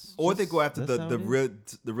that's. Or they just- go after that's how it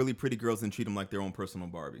is. the really pretty girls and treat them like their own personal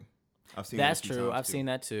Barbie. I've seen that's that a few true. times, I've too. seen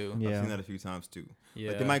that too. Yeah. I've seen that a few times too. Yeah.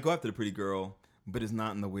 Like they might go after the pretty girl, but it's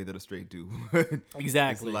not in the way that a straight do.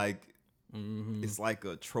 Exactly. It's like Mhm. it's like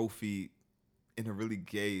a trophy in a really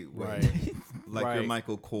gay way. Right. Like Right. you're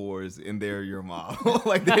Michael Kors and they're your model.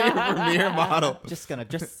 Like they're your premier model. Just gonna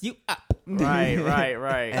dress you up.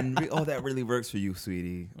 Right. And that really works for you,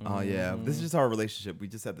 sweetie. Oh yeah, this is just our relationship. We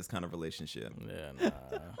just have this kind of relationship. Yeah,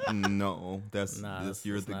 nah. No,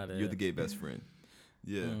 you're not the it. gay best friend.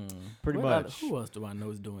 Yeah, Pretty What much. who else do I know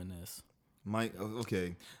is doing this? Mike.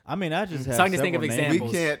 Okay, I mean, I just have So I can just think of several names.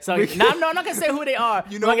 examples. We can't- So we can't- no, I'm not gonna say who they are.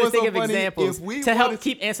 You know I'm gonna what's think so of funny? examples If we to help wanted-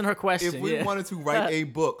 keep answering her question. if we yeah. wanted to write a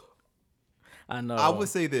book, I know. I would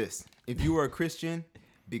say this: if you are a Christian,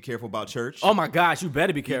 be careful about church. Oh my gosh, you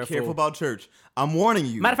better be Be careful. careful about church. I'm warning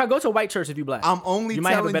you. Matter of fact, go to a white church if you black. I'm only you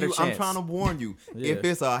might have a telling better you. chance. I'm trying to warn you. Yeah. If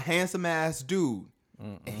it's a handsome ass dude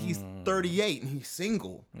and he's 38 and he's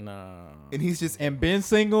single No. and he's just And been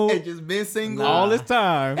single and just been single all this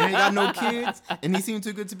time. and ain't got no kids and he seems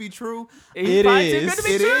too good to be true. It probably too is. good to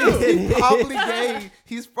be It true. is. He's probably gay.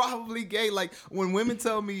 He's probably gay. Like when women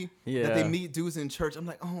tell me that they Yeah. meet dudes in church, I'm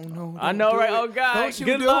like, oh no. I don't know, do right? it. Oh, God. Don't you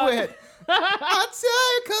Good do luck. it. I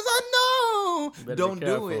tell you, cause I know. Better be Don't do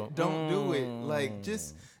careful. it. Don't do it. Like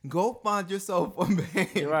just go find yourself a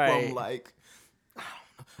man Right. from like.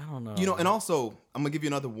 I don't know. You know, and also, I'm going to give you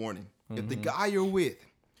another warning. If the guy you're with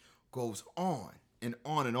goes on and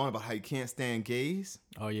on and on about how you can't stand gays,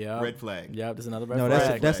 Oh yeah. red flag. Yeah, there's another red No,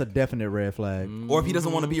 flag. that's a definite red flag. Or if he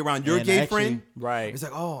doesn't want to be around your And gay actually- friend, Right. it's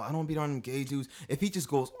like, oh, I don't want to be around them gay dudes. If he just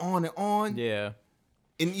goes on and on Yeah.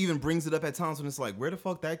 and even brings it up at times when it's like, where the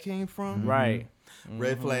fuck that came from? Right.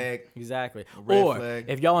 Red flag. Exactly. Red or flag.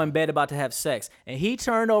 if y'all in bed about to have sex and he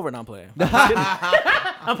turned over, and I'm playing.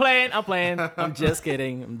 I'm playing. I'm just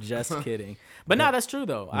kidding. But no, that's true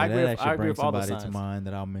though. I Yeah, agree. that With, I actually agree brings with all the somebody signs. to mind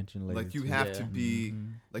that I'll mention later. Like you too. have Yeah. to be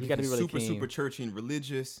like You you gotta be be really super, keen. super churchy and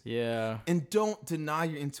religious. Yeah. And don't deny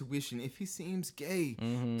your intuition. If he seems gay,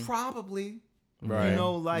 probably. Right. You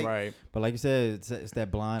know, like right. But like you said, it's that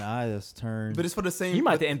blind eye that's turned. but it's for the same You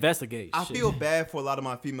might have but to investigate. I shit. feel bad for a lot of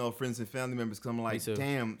my female friends and family members because I'm like, too.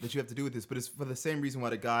 damn, that you have to do with this. But it's for the same reason why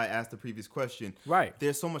the guy asked the previous question. Right.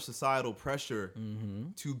 There's so much societal pressure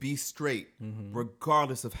to be straight,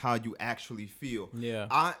 regardless of how you actually feel.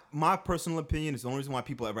 Yeah. My personal opinion is the only reason why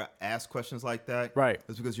people ever ask questions like that. Right.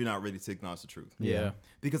 Is because you're not ready to acknowledge the truth. Yeah.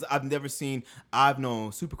 Because I've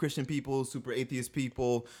known super Christian people, super atheist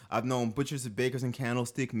people. I've known butchers and bakers and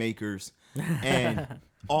candlestick makers. And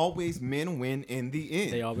always men win in the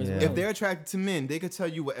end. They always Yeah. will. If they're attracted to men, they could tell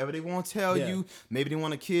you whatever they want to tell Yeah. you. Maybe they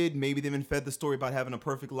want a kid. Maybe they've been fed the story about having a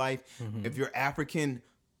perfect life. If you're African,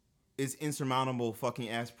 it's insurmountable fucking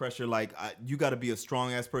ass pressure. Like you got to be a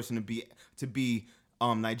strong ass person to be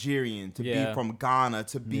Nigerian, to Yeah. be from Ghana,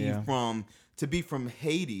 to be Yeah. from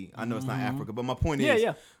Haiti. I know it's not Africa, but my point Yeah, is,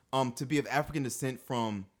 yeah. to be of African descent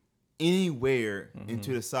from anywhere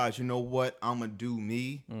into the sides. You know what? I'm gonna do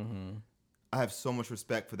me. I have so much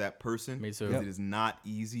respect for that person. Me too. Because Yep. it is not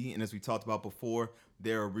easy, and as we talked about before,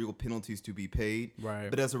 there are real penalties to be paid. Right.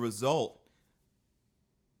 But as a result,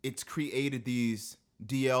 it's created these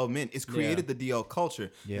DL men. It's created the DL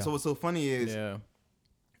culture. Yeah. So what's so funny is, Yeah.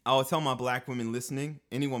 I would tell my black women listening,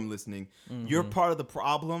 any woman listening, you're part of the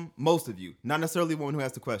problem. Most of you, not necessarily the woman who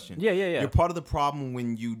asked the question. Yeah. You're part of the problem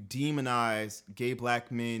when you demonize gay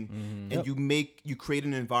black men and you create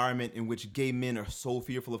an environment in which gay men are so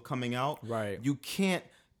fearful of coming out. Right. You can't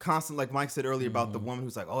constantly, like Mike said earlier about the woman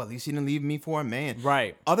who's like, oh, at least she didn't leave me for a man.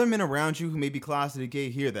 Right. Other men around you who may be closeted gay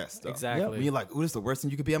hear that stuff. Exactly. When you're like, oh, this is the worst thing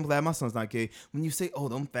you could be. I'm glad my son's not gay. When you say, oh,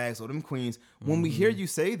 them fags, oh, them queens. When we hear you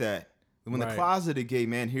say that, when the Right. closeted gay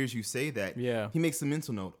man hears you say that, Yeah. he makes a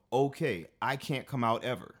mental note. Okay, I can't come out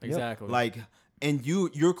ever. Exactly. Like, and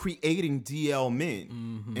you're creating DL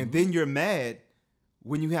men, and then you're mad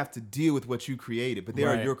when you have to deal with what you created. But they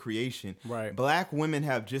are Right. your creation. Right. Black women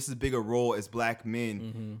have just as big a role as black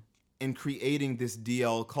men in creating this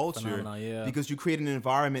DL culture. Phenomenon, yeah. Because you create an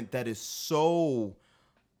environment that is so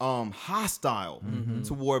hostile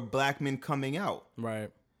toward black men coming out.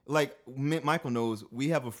 Right. Like Michael knows, we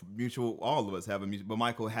have a mutual. All of us have a mutual, but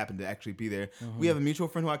Michael happened to actually be there. We have a mutual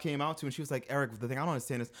friend who I came out to, and she was like, "Eric, the thing I don't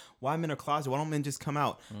understand is why men are closeted. Why don't men just come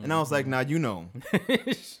out?" And I was like, "Nah, you know,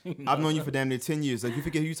 I've known you for damn near 10 years. Like, you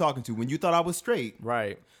forget who you're talking to. When you thought I was straight,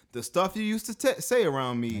 Right. the stuff you used to say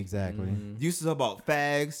around me, exactly. you used to talk about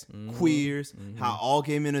fags, queers, how all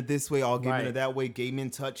gay men are this way, all gay men are Right. that way. Gay men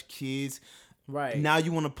touch kids. Right. Now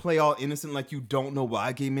you want to play all innocent, like you don't know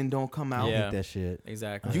why gay men don't come out." I Yeah. hate that shit.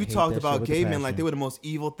 Exactly. I You hate talked that about shit with gay a men like passion. they were the most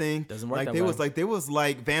evil thing. Doesn't work like that they way. was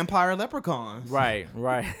like vampire leprechauns. Right.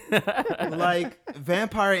 Right. Like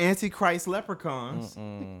vampire antichrist leprechauns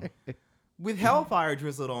with hellfire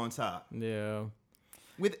drizzled on top. Yeah.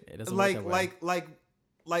 With It doesn't work that way.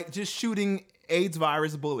 like just shooting AIDS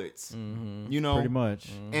virus bullets. You know? Pretty much.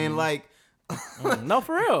 And like No,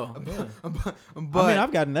 for real. Yeah. but I mean,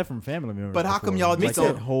 I've gotten that from family members. But how come before. y'all Like just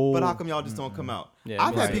don't? that whole- But how come y'all just don't come out? Yeah,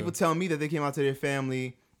 I've me had too. people tell me that they came out to their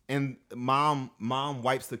family and mom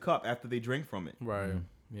wipes the cup after they drink from it Right.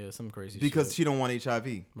 Yeah, some crazy because shit. she don't want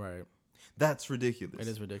HIV. Right. That's ridiculous. It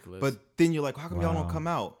is ridiculous. But then you're like, how come y'all don't Wow. come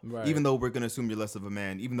out? Right. Even though we're gonna assume you're less of a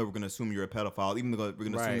man, even though we're gonna assume you're a pedophile, even though we're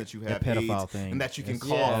gonna assume Right. that you That have pedophile AIDS thing. and that you can That's-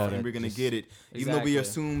 cough yeah, and that we're gonna just- get it, even though we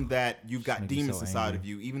Exactly. assume that you've got makes me demons so inside angry. of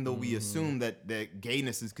you, even though we assume that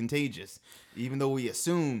gayness is contagious, even though we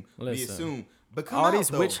assume, Listen. but come all out, these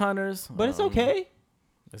though. witch hunters. But it's okay.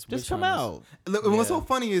 It's Just witch come hunters. out. Look, and what's Yeah. so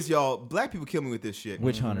funny is y'all black people kill me with this shit.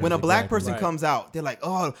 Witch hunters. When a black exactly. person Right. comes out, they're like,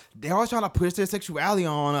 "Oh, they're always trying to push their sexuality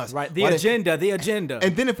on us." Right. The Why they- agenda. The agenda.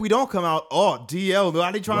 And then if we don't come out, oh, DL,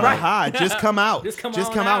 why they trying Right. to hide? Just come out. Just come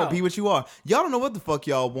Just on come out and out. be what you are. Y'all don't know what the fuck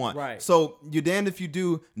y'all want. Right. So you're damned if you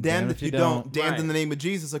do, damned if you don't, damned Right. in the name of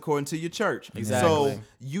Jesus according to your church. Exactly. So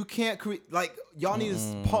you can't create, like, y'all need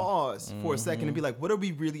to pause for a second and be like, what are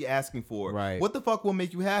we really asking for? Right. What the fuck will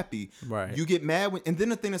make you happy? Right. You get mad when, and then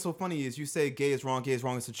the thing that's so funny is you say gay is wrong,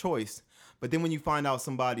 it's a choice. But then when you find out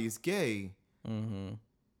somebody is gay,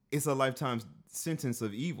 it's a lifetime sentence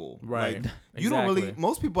of evil. Right. Like, you don't really, Exactly.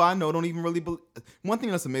 most people I know don't even really believe. One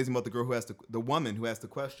thing that's amazing about the girl who asked the woman who asked the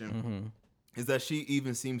question is that she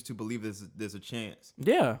even seems to believe there's a chance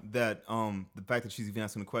yeah. that the fact that she's even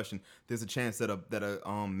asking the question, there's a chance that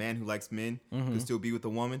a man who likes men could still be with a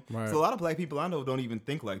woman. Right. So a lot of black people I know don't even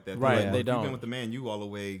think like that. They're Right, like, they well, if you've don't. been with a man, you all the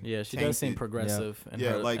way. Yeah. She does seem tainted. progressive in,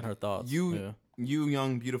 Yeah, her, like in her thoughts. you, Yeah. you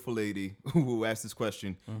young beautiful lady who asked this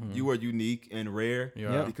question, you are unique and rare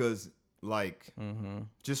Yeah. because like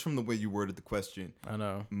just from the way you worded the question, I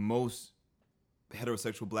know. most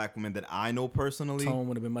heterosexual black women that I know personally Tone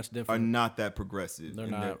would have been much are different. not that progressive They're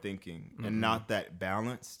in their not. thinking and not that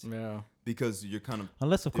balanced Yeah. because you're kind of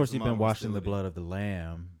Unless, of course, there's a you've lot been of washed in the hostility. blood of the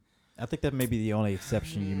lamb. I think that may be the only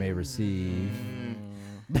exception you may receive.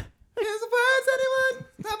 Here's the words anyone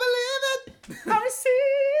I believe it. I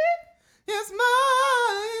receive It's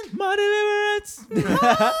mine. My deliverance.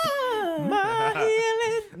 My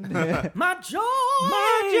healing. my joy.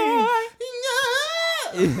 My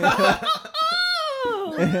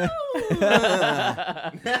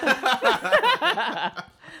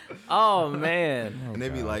Oh man. And they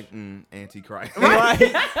be like, Antichrist.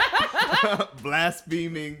 Right.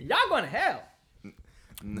 Blaspheming. Y'all going to hell.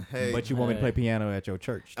 Hey, But you want me to Hey. play piano at your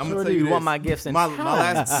church. I'm Sure gonna tell do. you You want this. my gifts in my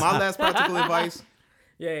time. last practical advice: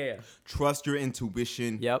 Yeah. trust your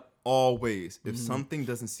intuition. Yep. Always. If something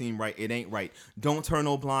doesn't seem right, it ain't right. Don't turn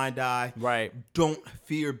no blind eye. Right. Don't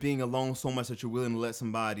fear being alone so much that you're willing to let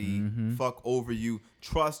somebody fuck over you.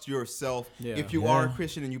 Trust yourself. Yeah. If you are a Yeah.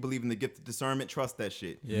 Christian and you believe in the gift of discernment, trust that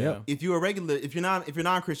shit. Yeah. Yep. If you're not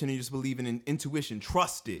a Christian and you just believe in intuition,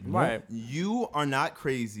 trust it. Right. You are not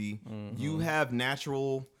crazy. You have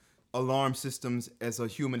natural alarm systems as a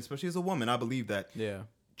human, especially as a woman. I believe that. Yeah.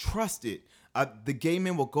 Trust it. The gay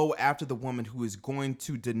man will go after the woman who is going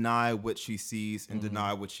to deny what she sees and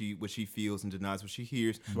deny what she feels and denies what she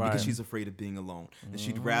hears Right. because she's afraid of being alone. And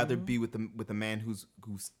she'd rather be with a man who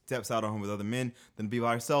steps out on her with other men than be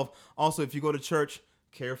by herself. Also, if you go to church,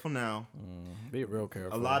 careful now. Be real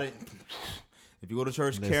careful. A lot of if you go to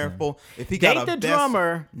church, Listen. careful. If he Date got a the best,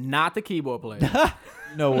 drummer, not the keyboard player.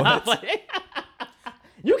 You know Not what? play-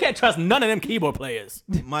 You can't trust none of them keyboard players.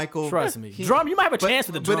 Michael, Trust me. Drum, you might have a chance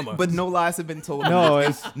with the drummer. But no lies have been told. No,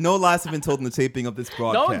 it's no lies have been told in the taping of this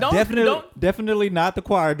broadcast. don't- definitely not the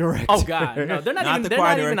choir director. Oh God, no, they're not even. the They're choir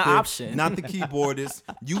not even an director, option. Not the keyboardist.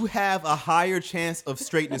 You have a higher chance of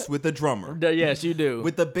straightness with the drummer. Yes, you do.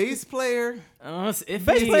 With the bass player, It's iffy.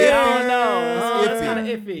 Bass player. I don't know. It's It's iffy. kind of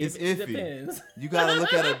iffy. It's It iffy. depends. you gotta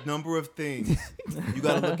look at a number of things. You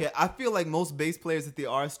gotta look at. I feel like most bass players, if they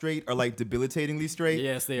are straight, are like debilitatingly straight.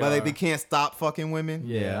 Yes, they but like are. they can't stop fucking women.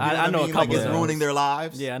 Yeah, You know I what know a mean? couple Like it's of ruining those. their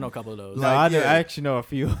lives. Yeah, I know a couple of those. No, Like, I yeah. actually know a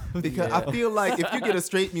few. Because I feel like if you get a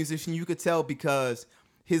straight musician, you could tell because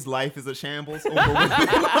his life is a shambles over women. Like,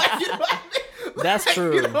 you know what I mean? That's Like,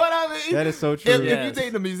 true. You know what I mean? That is so true. If you Yes.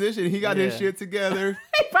 date a musician, he got his Yeah. shit together.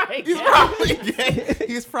 Right, He's yeah. probably gay.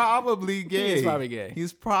 He's probably gay. He's probably gay.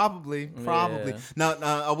 He's probably. Yeah. Now,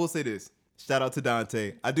 I will say this. Shout out to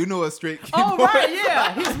Dante. I do know a straight Oh keyboardist. right,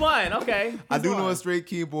 yeah, he's one. Okay, I he's do know one. a straight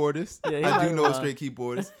keyboardist. Yeah, he I might do know a be straight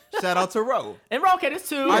keyboardist. Shout out to Ro. And okay, there's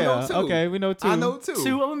two. I know two. Okay, we know two. I know two.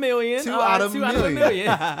 2 of a million. Two All out right, of 2 a out of a million.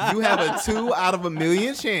 million. You have a 2 out of a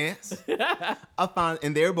million chance.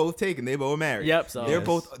 And they're both taken. They both married. Yep, so-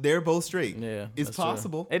 they're both straight. Yeah, It's that's true.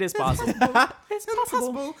 possible. It is possible. It's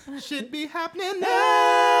possible. Should be happening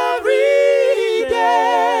every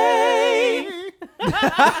day.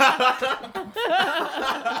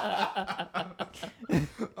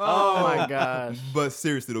 Oh my gosh. But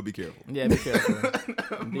seriously, though, be careful. Yeah, be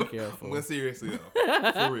careful. Be careful. Well, seriously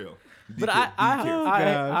though, for real. But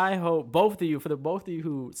I hope both of you, both of you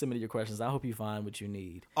who submitted your questions, I hope you find what you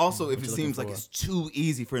need. Also, if it you're seems like looking it's too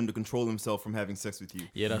easy for him to control himself from having sex with you,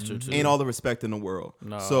 Yeah, that's true too. ain't all the respect in the world.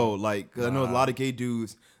 No. So like, I know a lot of gay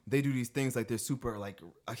dudes. They do these things like they're super like.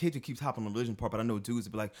 I hate to keep hopping on the religion part, but I know dudes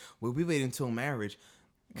would be like, "Well, we wait until marriage."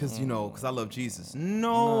 Because I love Jesus.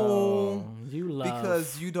 No, you love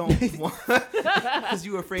because you don't want, because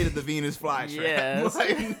you're afraid of the Venus flytrap.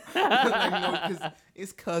 Yes.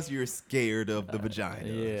 It's because you're scared of the vagina.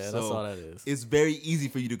 Yeah, that's all that is. It's very easy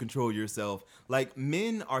for you to control yourself. Like,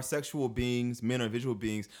 men are sexual beings, men are visual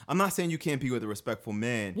beings. I'm not saying you can't be with a respectful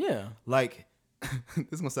man. Yeah. Like, this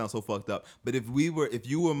is gonna sound so fucked up, but if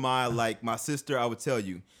you were my sister, I would tell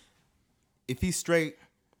you, if he's straight,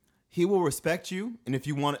 he will respect you, and if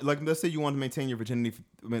you want, like, let's say you want to maintain your virginity,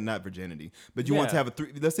 not virginity, but you want to have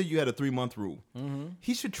let's say you had a 3-month rule. Mm-hmm.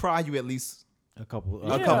 He should try you at least a couple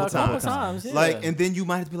times. Yeah. Like, and then you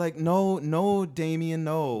might be like, no, Damien,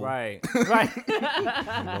 no. Right.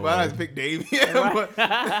 Well, I have to pick Damien. But,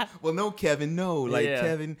 well, no, Kevin, no. Like,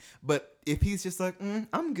 Kevin. But if he's just like,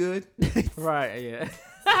 I'm good. Right, yeah.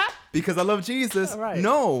 Because I love Jesus. Right.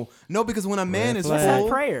 No, because when a man is What's that full,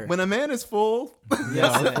 prayer? when a man is full,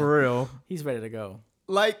 Yeah, for real. He's ready to go.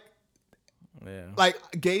 like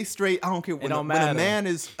gay, straight, I don't care. When don't when a matter. man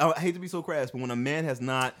is, I hate to be so crass, but when a man has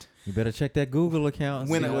not, You better check that Google account.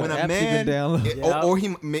 And when see a, what when a apps you man, can download. or he,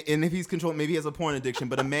 and if he's controlled, maybe he has a porn addiction,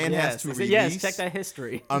 but a man has to release. Yes, check that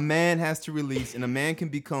history. A man has to release, and a man can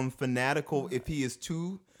become fanatical if he is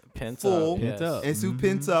too Pent full up, yes. and too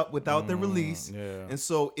pent up without the release. Yeah. And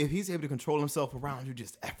so if he's able to control himself around you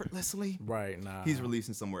just effortlessly, Right, nah. he's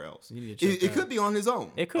releasing somewhere else. You need to check It that. could be on his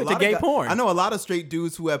own. It could, A to lot of gay porn. I know a lot of straight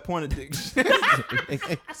dudes who have porn addiction.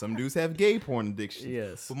 Some dudes have gay porn addiction.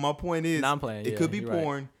 Yes. But my point is, Nah, I'm playing. it Yeah, could be you're right.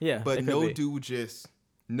 porn. Yeah, But it could no be. dude just.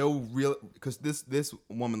 No real, because this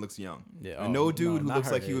woman looks young. Yeah, And no dude who not looks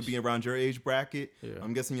her like he would age. be around your age bracket. Yeah.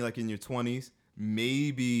 I'm guessing you're like in your 20s.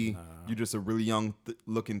 Maybe you're just a really young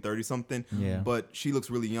looking 30-something. Yeah. But she looks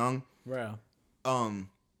really young. Wow.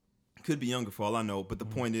 Could be younger for all I know. But the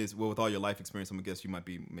point is, well, with all your life experience, I'm gonna guess you might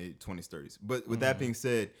be maybe 20s, 30s. But with that being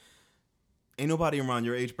said, ain't nobody around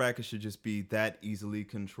your age bracket should just be that easily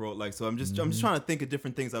controlled. Like, so I'm just trying to think of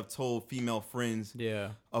different things I've told female friends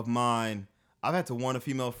Yeah. of mine. I've had to warn a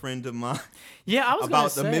female friend of mine Yeah, I was about gonna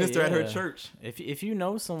the say, minister at her yeah. church. If you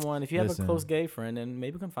know someone, if you have Listen. a close gay friend, then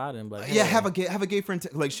maybe confide in. But Yeah, hey, have a gay friend.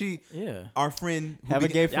 Like Yeah. our friend. who Have a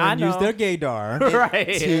began- gay friend I use know. their gaydar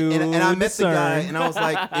Right. to And I met the guy, discern. and I was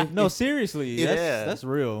like, No, seriously. if- That's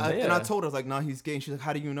real. And Yeah. I told her, I was like, no, he's gay. And she's like,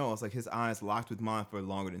 how do you know? I was like, his eyes locked with mine for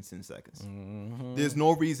longer than 10 seconds. Mm-hmm. There's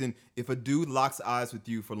no reason if a dude locks eyes with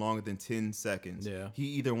you for longer than 10 seconds, Yeah. he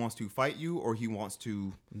either wants to fight you or he wants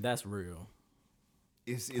to. That's real.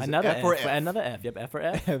 Is Another F F, or F? Another F. Yep, F for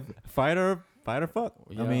F. Fight or fuck.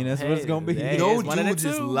 Yeah. I mean, that's what it's Hey, gonna be. hey. No it's one of dude the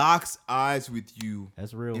just two. locks eyes with you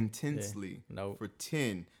That's real. intensely Yeah. No. for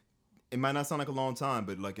 10. It might not sound like a long time,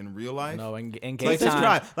 but like in real life, No, in gay Like, just time.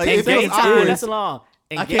 try. Like, in if it gay was time, awkward- that's long.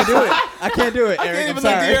 I can't do it. I can't do it, I Eric. can't I'm even look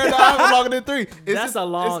sorry. the air down longer than 3. It's That's a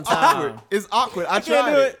long it's time. Awkward. It's awkward. I can't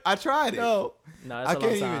tried do it. it. I tried it. No. No, I that's a long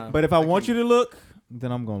can't even- time. But if I want you to look,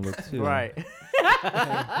 then I'm gonna look too. Right.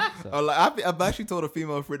 Like, I've actually told a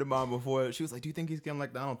female friend of mine before. She was like, "Do you think he's gay?" I'm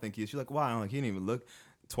like, "I don't think he is." She's like, "Why?" I'm like, "He didn't even look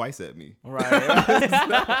twice at me. Right.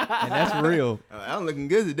 And that's real. I'm looking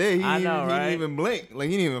good today. He I didn't know, even, he right? didn't even blink. Like,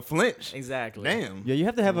 he didn't even flinch. Exactly. Damn. Yeah, you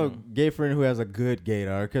have to have a gay friend who has a good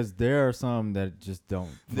gaydar, because there are some that just don't.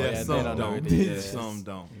 Yeah, Yeah, some they don't know don't. what it Yeah, is. some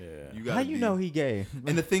don't. Yeah. You gotta How you be- know he gay?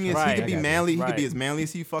 And the thing is, Right. he could be I got you. manly. He could Right. be as manly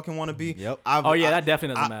as he fucking want to be. Yep. Oh, yeah, that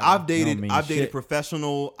definitely doesn't matter. I've dated. Don't mean I've dated shit.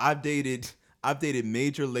 professional. I've dated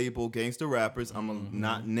major label gangster rappers. I'm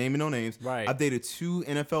not naming no names. Right. I've dated 2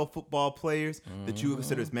 NFL football players that you would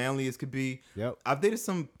consider as manly as could be. Yep. I've dated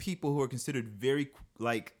some people who are considered very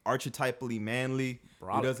like archetypally manly.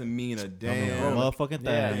 Bro. It doesn't mean a No damn. motherfucking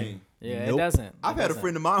Yeah. thing. Yeah, Nope. it doesn't. I've It had a doesn't.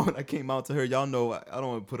 friend of mine when I came out to her. Y'all know I don't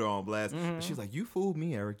want to put her on blast. But she's like, "You fooled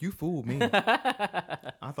me, Eric. You fooled me."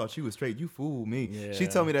 I thought she was straight. You fooled me. Yeah. She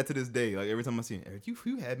tell me that to this day. Like every time I see her, Eric,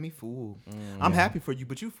 you had me fooled. I'm happy for you,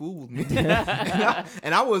 but you fooled me.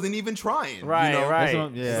 and I wasn't even trying. Right, you know? right.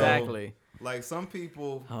 what- yeah. Exactly. Like some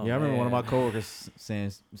people. Oh, Yeah, I remember one of my man. coworkers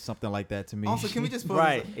saying something like that to me. Also, can we just put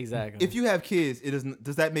Right, exactly. If you have kids, it doesn't.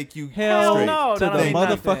 Does that make you Hell straight? no, to that the don't mean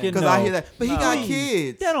motherfucking nothing. Because no. I hear that, but he got No.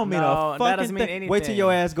 kids. That don't mean No, a that fucking doesn't mean thing. Wait till anything.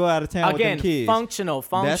 your ass go out of town Again, with them kids. functional.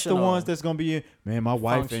 That's the ones that's gonna be. Man, my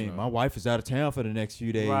wife ain't. Functional. My wife is out of town for the next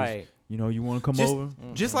few days. Right. You want to come Just, over?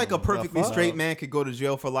 just like a perfectly fuck? straight man could go to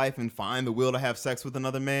jail for life and find the will to have sex with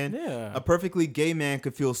another man. Yeah. A perfectly gay man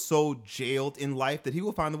could feel so jailed in life that he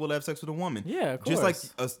will find the will to have sex with a woman. Yeah, of Just like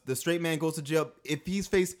course. the straight man goes to jail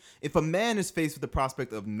if a man is faced with the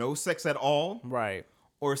prospect of no sex at all, Right.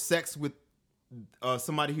 or sex with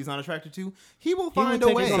somebody he's not attracted to, he will find a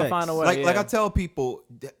take way. his He's gonna find a way. Like yeah. I tell people,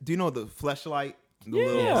 do you know the fleshlight? The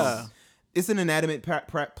Yeah. It's an inanimate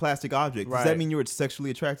plastic object. Does Right. that mean you're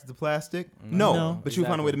sexually attracted to plastic? No, No. but you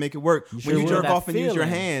find a way Exactly. to make it work. sure When you will. jerk That off and use your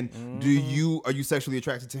feeling. hand, are you sexually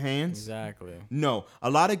attracted to hands? Exactly. No. A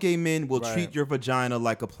lot of gay men will Right. treat your vagina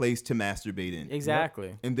like a place to masturbate in.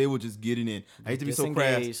 Exactly. And they will just get it in. I hate to be so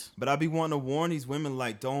Disengage. crass, but I be wanting to warn these women,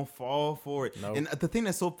 like, don't fall for it. Nope. And the thing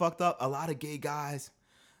that's so fucked up, a lot of gay guys,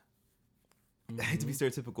 I hate to be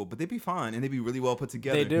stereotypical, but they be fine and they be really well put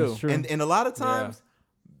together. They do. That's true. And a lot of times,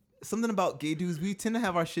 something about gay dudes, we tend to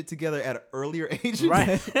have our shit together at earlier ages.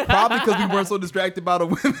 Right. Probably because we weren't so distracted by the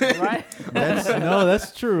women. Right.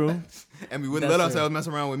 That's true. And we wouldn't That's let true. ourselves mess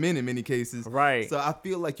around with men in many cases. Right. So I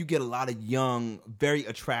feel like you get a lot of young, very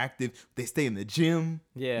attractive. They stay in the gym.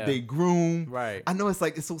 Yeah. They groom. Right. I know it's so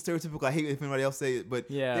stereotypical. I hate if anybody else say it, but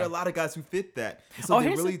Yeah. there are a lot of guys who fit that. And so they're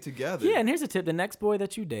here's really a- together. Yeah, and here's a tip: the next boy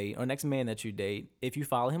that you date or next man that you date, if you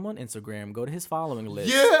follow him on Instagram, go to his following list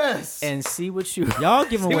Yes. and see what you. Y'all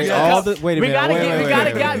giving See what away you all got. the. Wait a We minute. gotta wait, get- wait, we wait, gotta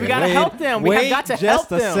wait, get- wait, we gotta wait, help them. We have wait got to just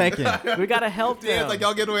help a them. second. We gotta help Yeah, them. it's like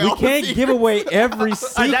y'all get away. We all the can't secrets. give away every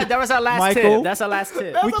secret. That was our last Michael. tip. That's our last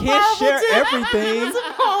tip. We can't share everything. That's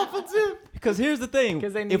a powerful tip. Because here's the thing.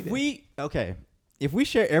 'Cause they need if we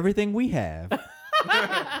share everything we have,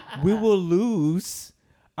 we will lose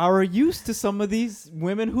our use to some of these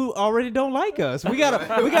women who already don't like us. We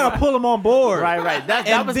gotta pull them on board. Right. That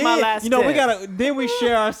And was then, my last tip. we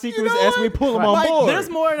share our secrets know as we what? pull them Mike, on board. There's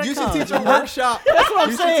more to You come. should teach a workshop. That's what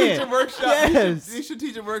I'm you saying. should teach a workshop. Yes. You should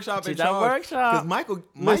teach a workshop Teach and that charge. workshop. Because Mike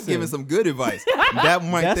Listen. giving some good advice. That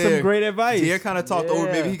right That's there. some great advice. Pierre kind of talked over.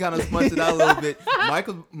 Maybe he kind of smudged it out a little bit.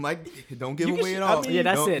 Mike, don't give You can away sh- at I all. mean, yeah,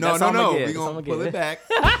 that's no, it. No, That's no, all I'ma no. get. We're That's all gonna I'ma pull get. it back.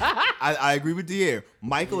 I agree with Dier.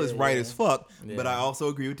 Michael is right as fuck, but I also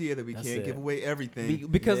agree with Dier that we That's can't it. give away everything.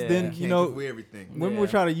 because Yeah. then Can't you know give away everything. women Yeah. will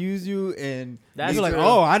try to use you and That's you're like, true.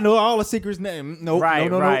 oh, I know all the secrets. Nope, Right,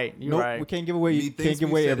 no, right. You're nope. right. We can't give away. Need things Can't give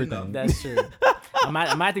we away said everything. enough. That's true. I might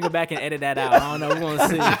have to go back and edit that out. I don't know. We're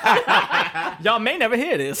gonna see. Y'all may never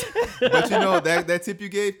hear this. But you know that tip you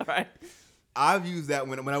gave, Right. I've used that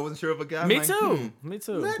when I wasn't sure of a guy. I'm Me like, too. Me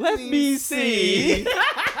too. Let me see.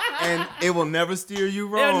 And it will never steer you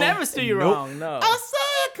wrong. It'll never steer you Nope. wrong. No. I say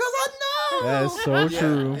it because I know. That's so Yeah,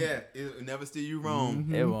 true. Yeah, it'll never steer you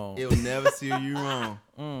wrong. It won't. It'll never steer you wrong.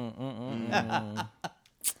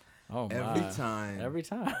 Oh my. Every time. Every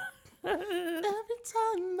time. Every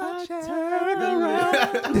time I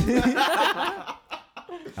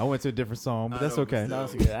I went to a different song, but I that's know, but okay. still. That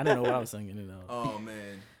was good. I didn't know what I was singing. You know. Oh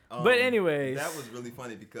man. But anyways. that was really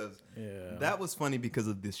funny because Yeah. that was funny because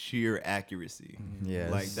of the sheer accuracy.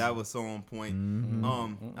 Yes. Like that was so on point.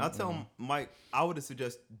 I'll tell Mike, I would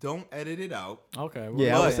suggest don't edit it out. Okay.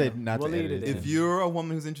 Yeah, I would But say not we'll to leave edit it it. in. If you're a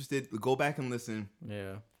woman who's interested, go back and listen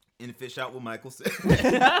Yeah. and fish out what Michael said.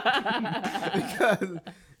 Because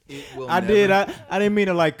it will I never- did. I didn't mean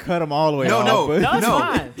to like cut them all the way off. No, but No, it's no.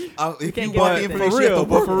 fine. If can't you get want the everything. information, For you have to real,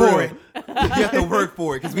 work for for real. it. You have to work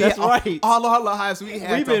for it because That's right. All our lives we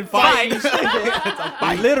had We've to been fight.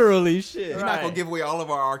 fighting. Literally, shit. We're not gonna give away all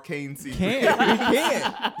of our arcane secrets. Can't. We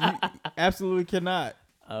can't. You absolutely cannot.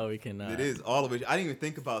 Oh, we cannot. It is all of it. I didn't even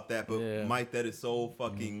think about that, but Yeah. Mike, that is so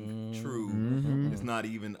fucking true. It's not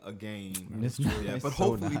even a game. It's true. Yeah, It's but so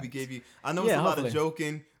hopefully not. we gave you. I know Yeah, it's a lot hopefully. of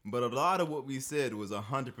joking, but a lot of what we said was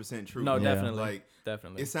 100% true. No, Yeah. definitely. Like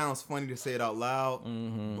Definitely. it sounds funny to say it out loud,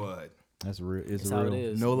 but That's real. It's That's how real. it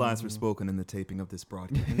is. no lies were spoken in the taping of this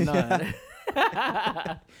broadcast. None.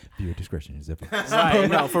 Viewer discretion is advised. Right.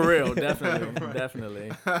 No, for real. Definitely.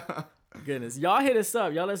 Definitely. Goodness. Y'all hit us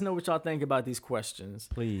up. Y'all let us know what y'all think about these questions.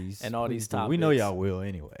 Please. And all please these do. We know topics. y'all will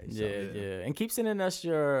anyway. So. Yeah. And keep sending us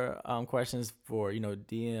your questions for,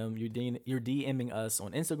 DM. You're DMing us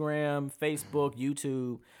on Instagram, Facebook,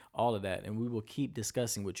 YouTube, all of that. And we will keep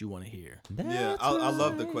discussing what you want to hear. Yeah, I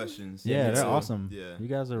love the questions. Yeah, me they're too. awesome. Yeah. You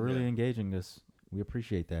guys are really Yeah. engaging us. We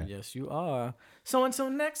appreciate that. Yes, you are. So until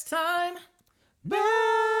next time.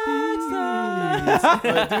 Next time.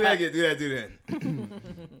 Do that again. Do that.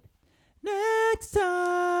 Next time.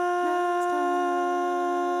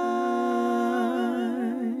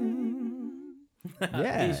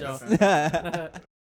 Peace, Yes. y'all.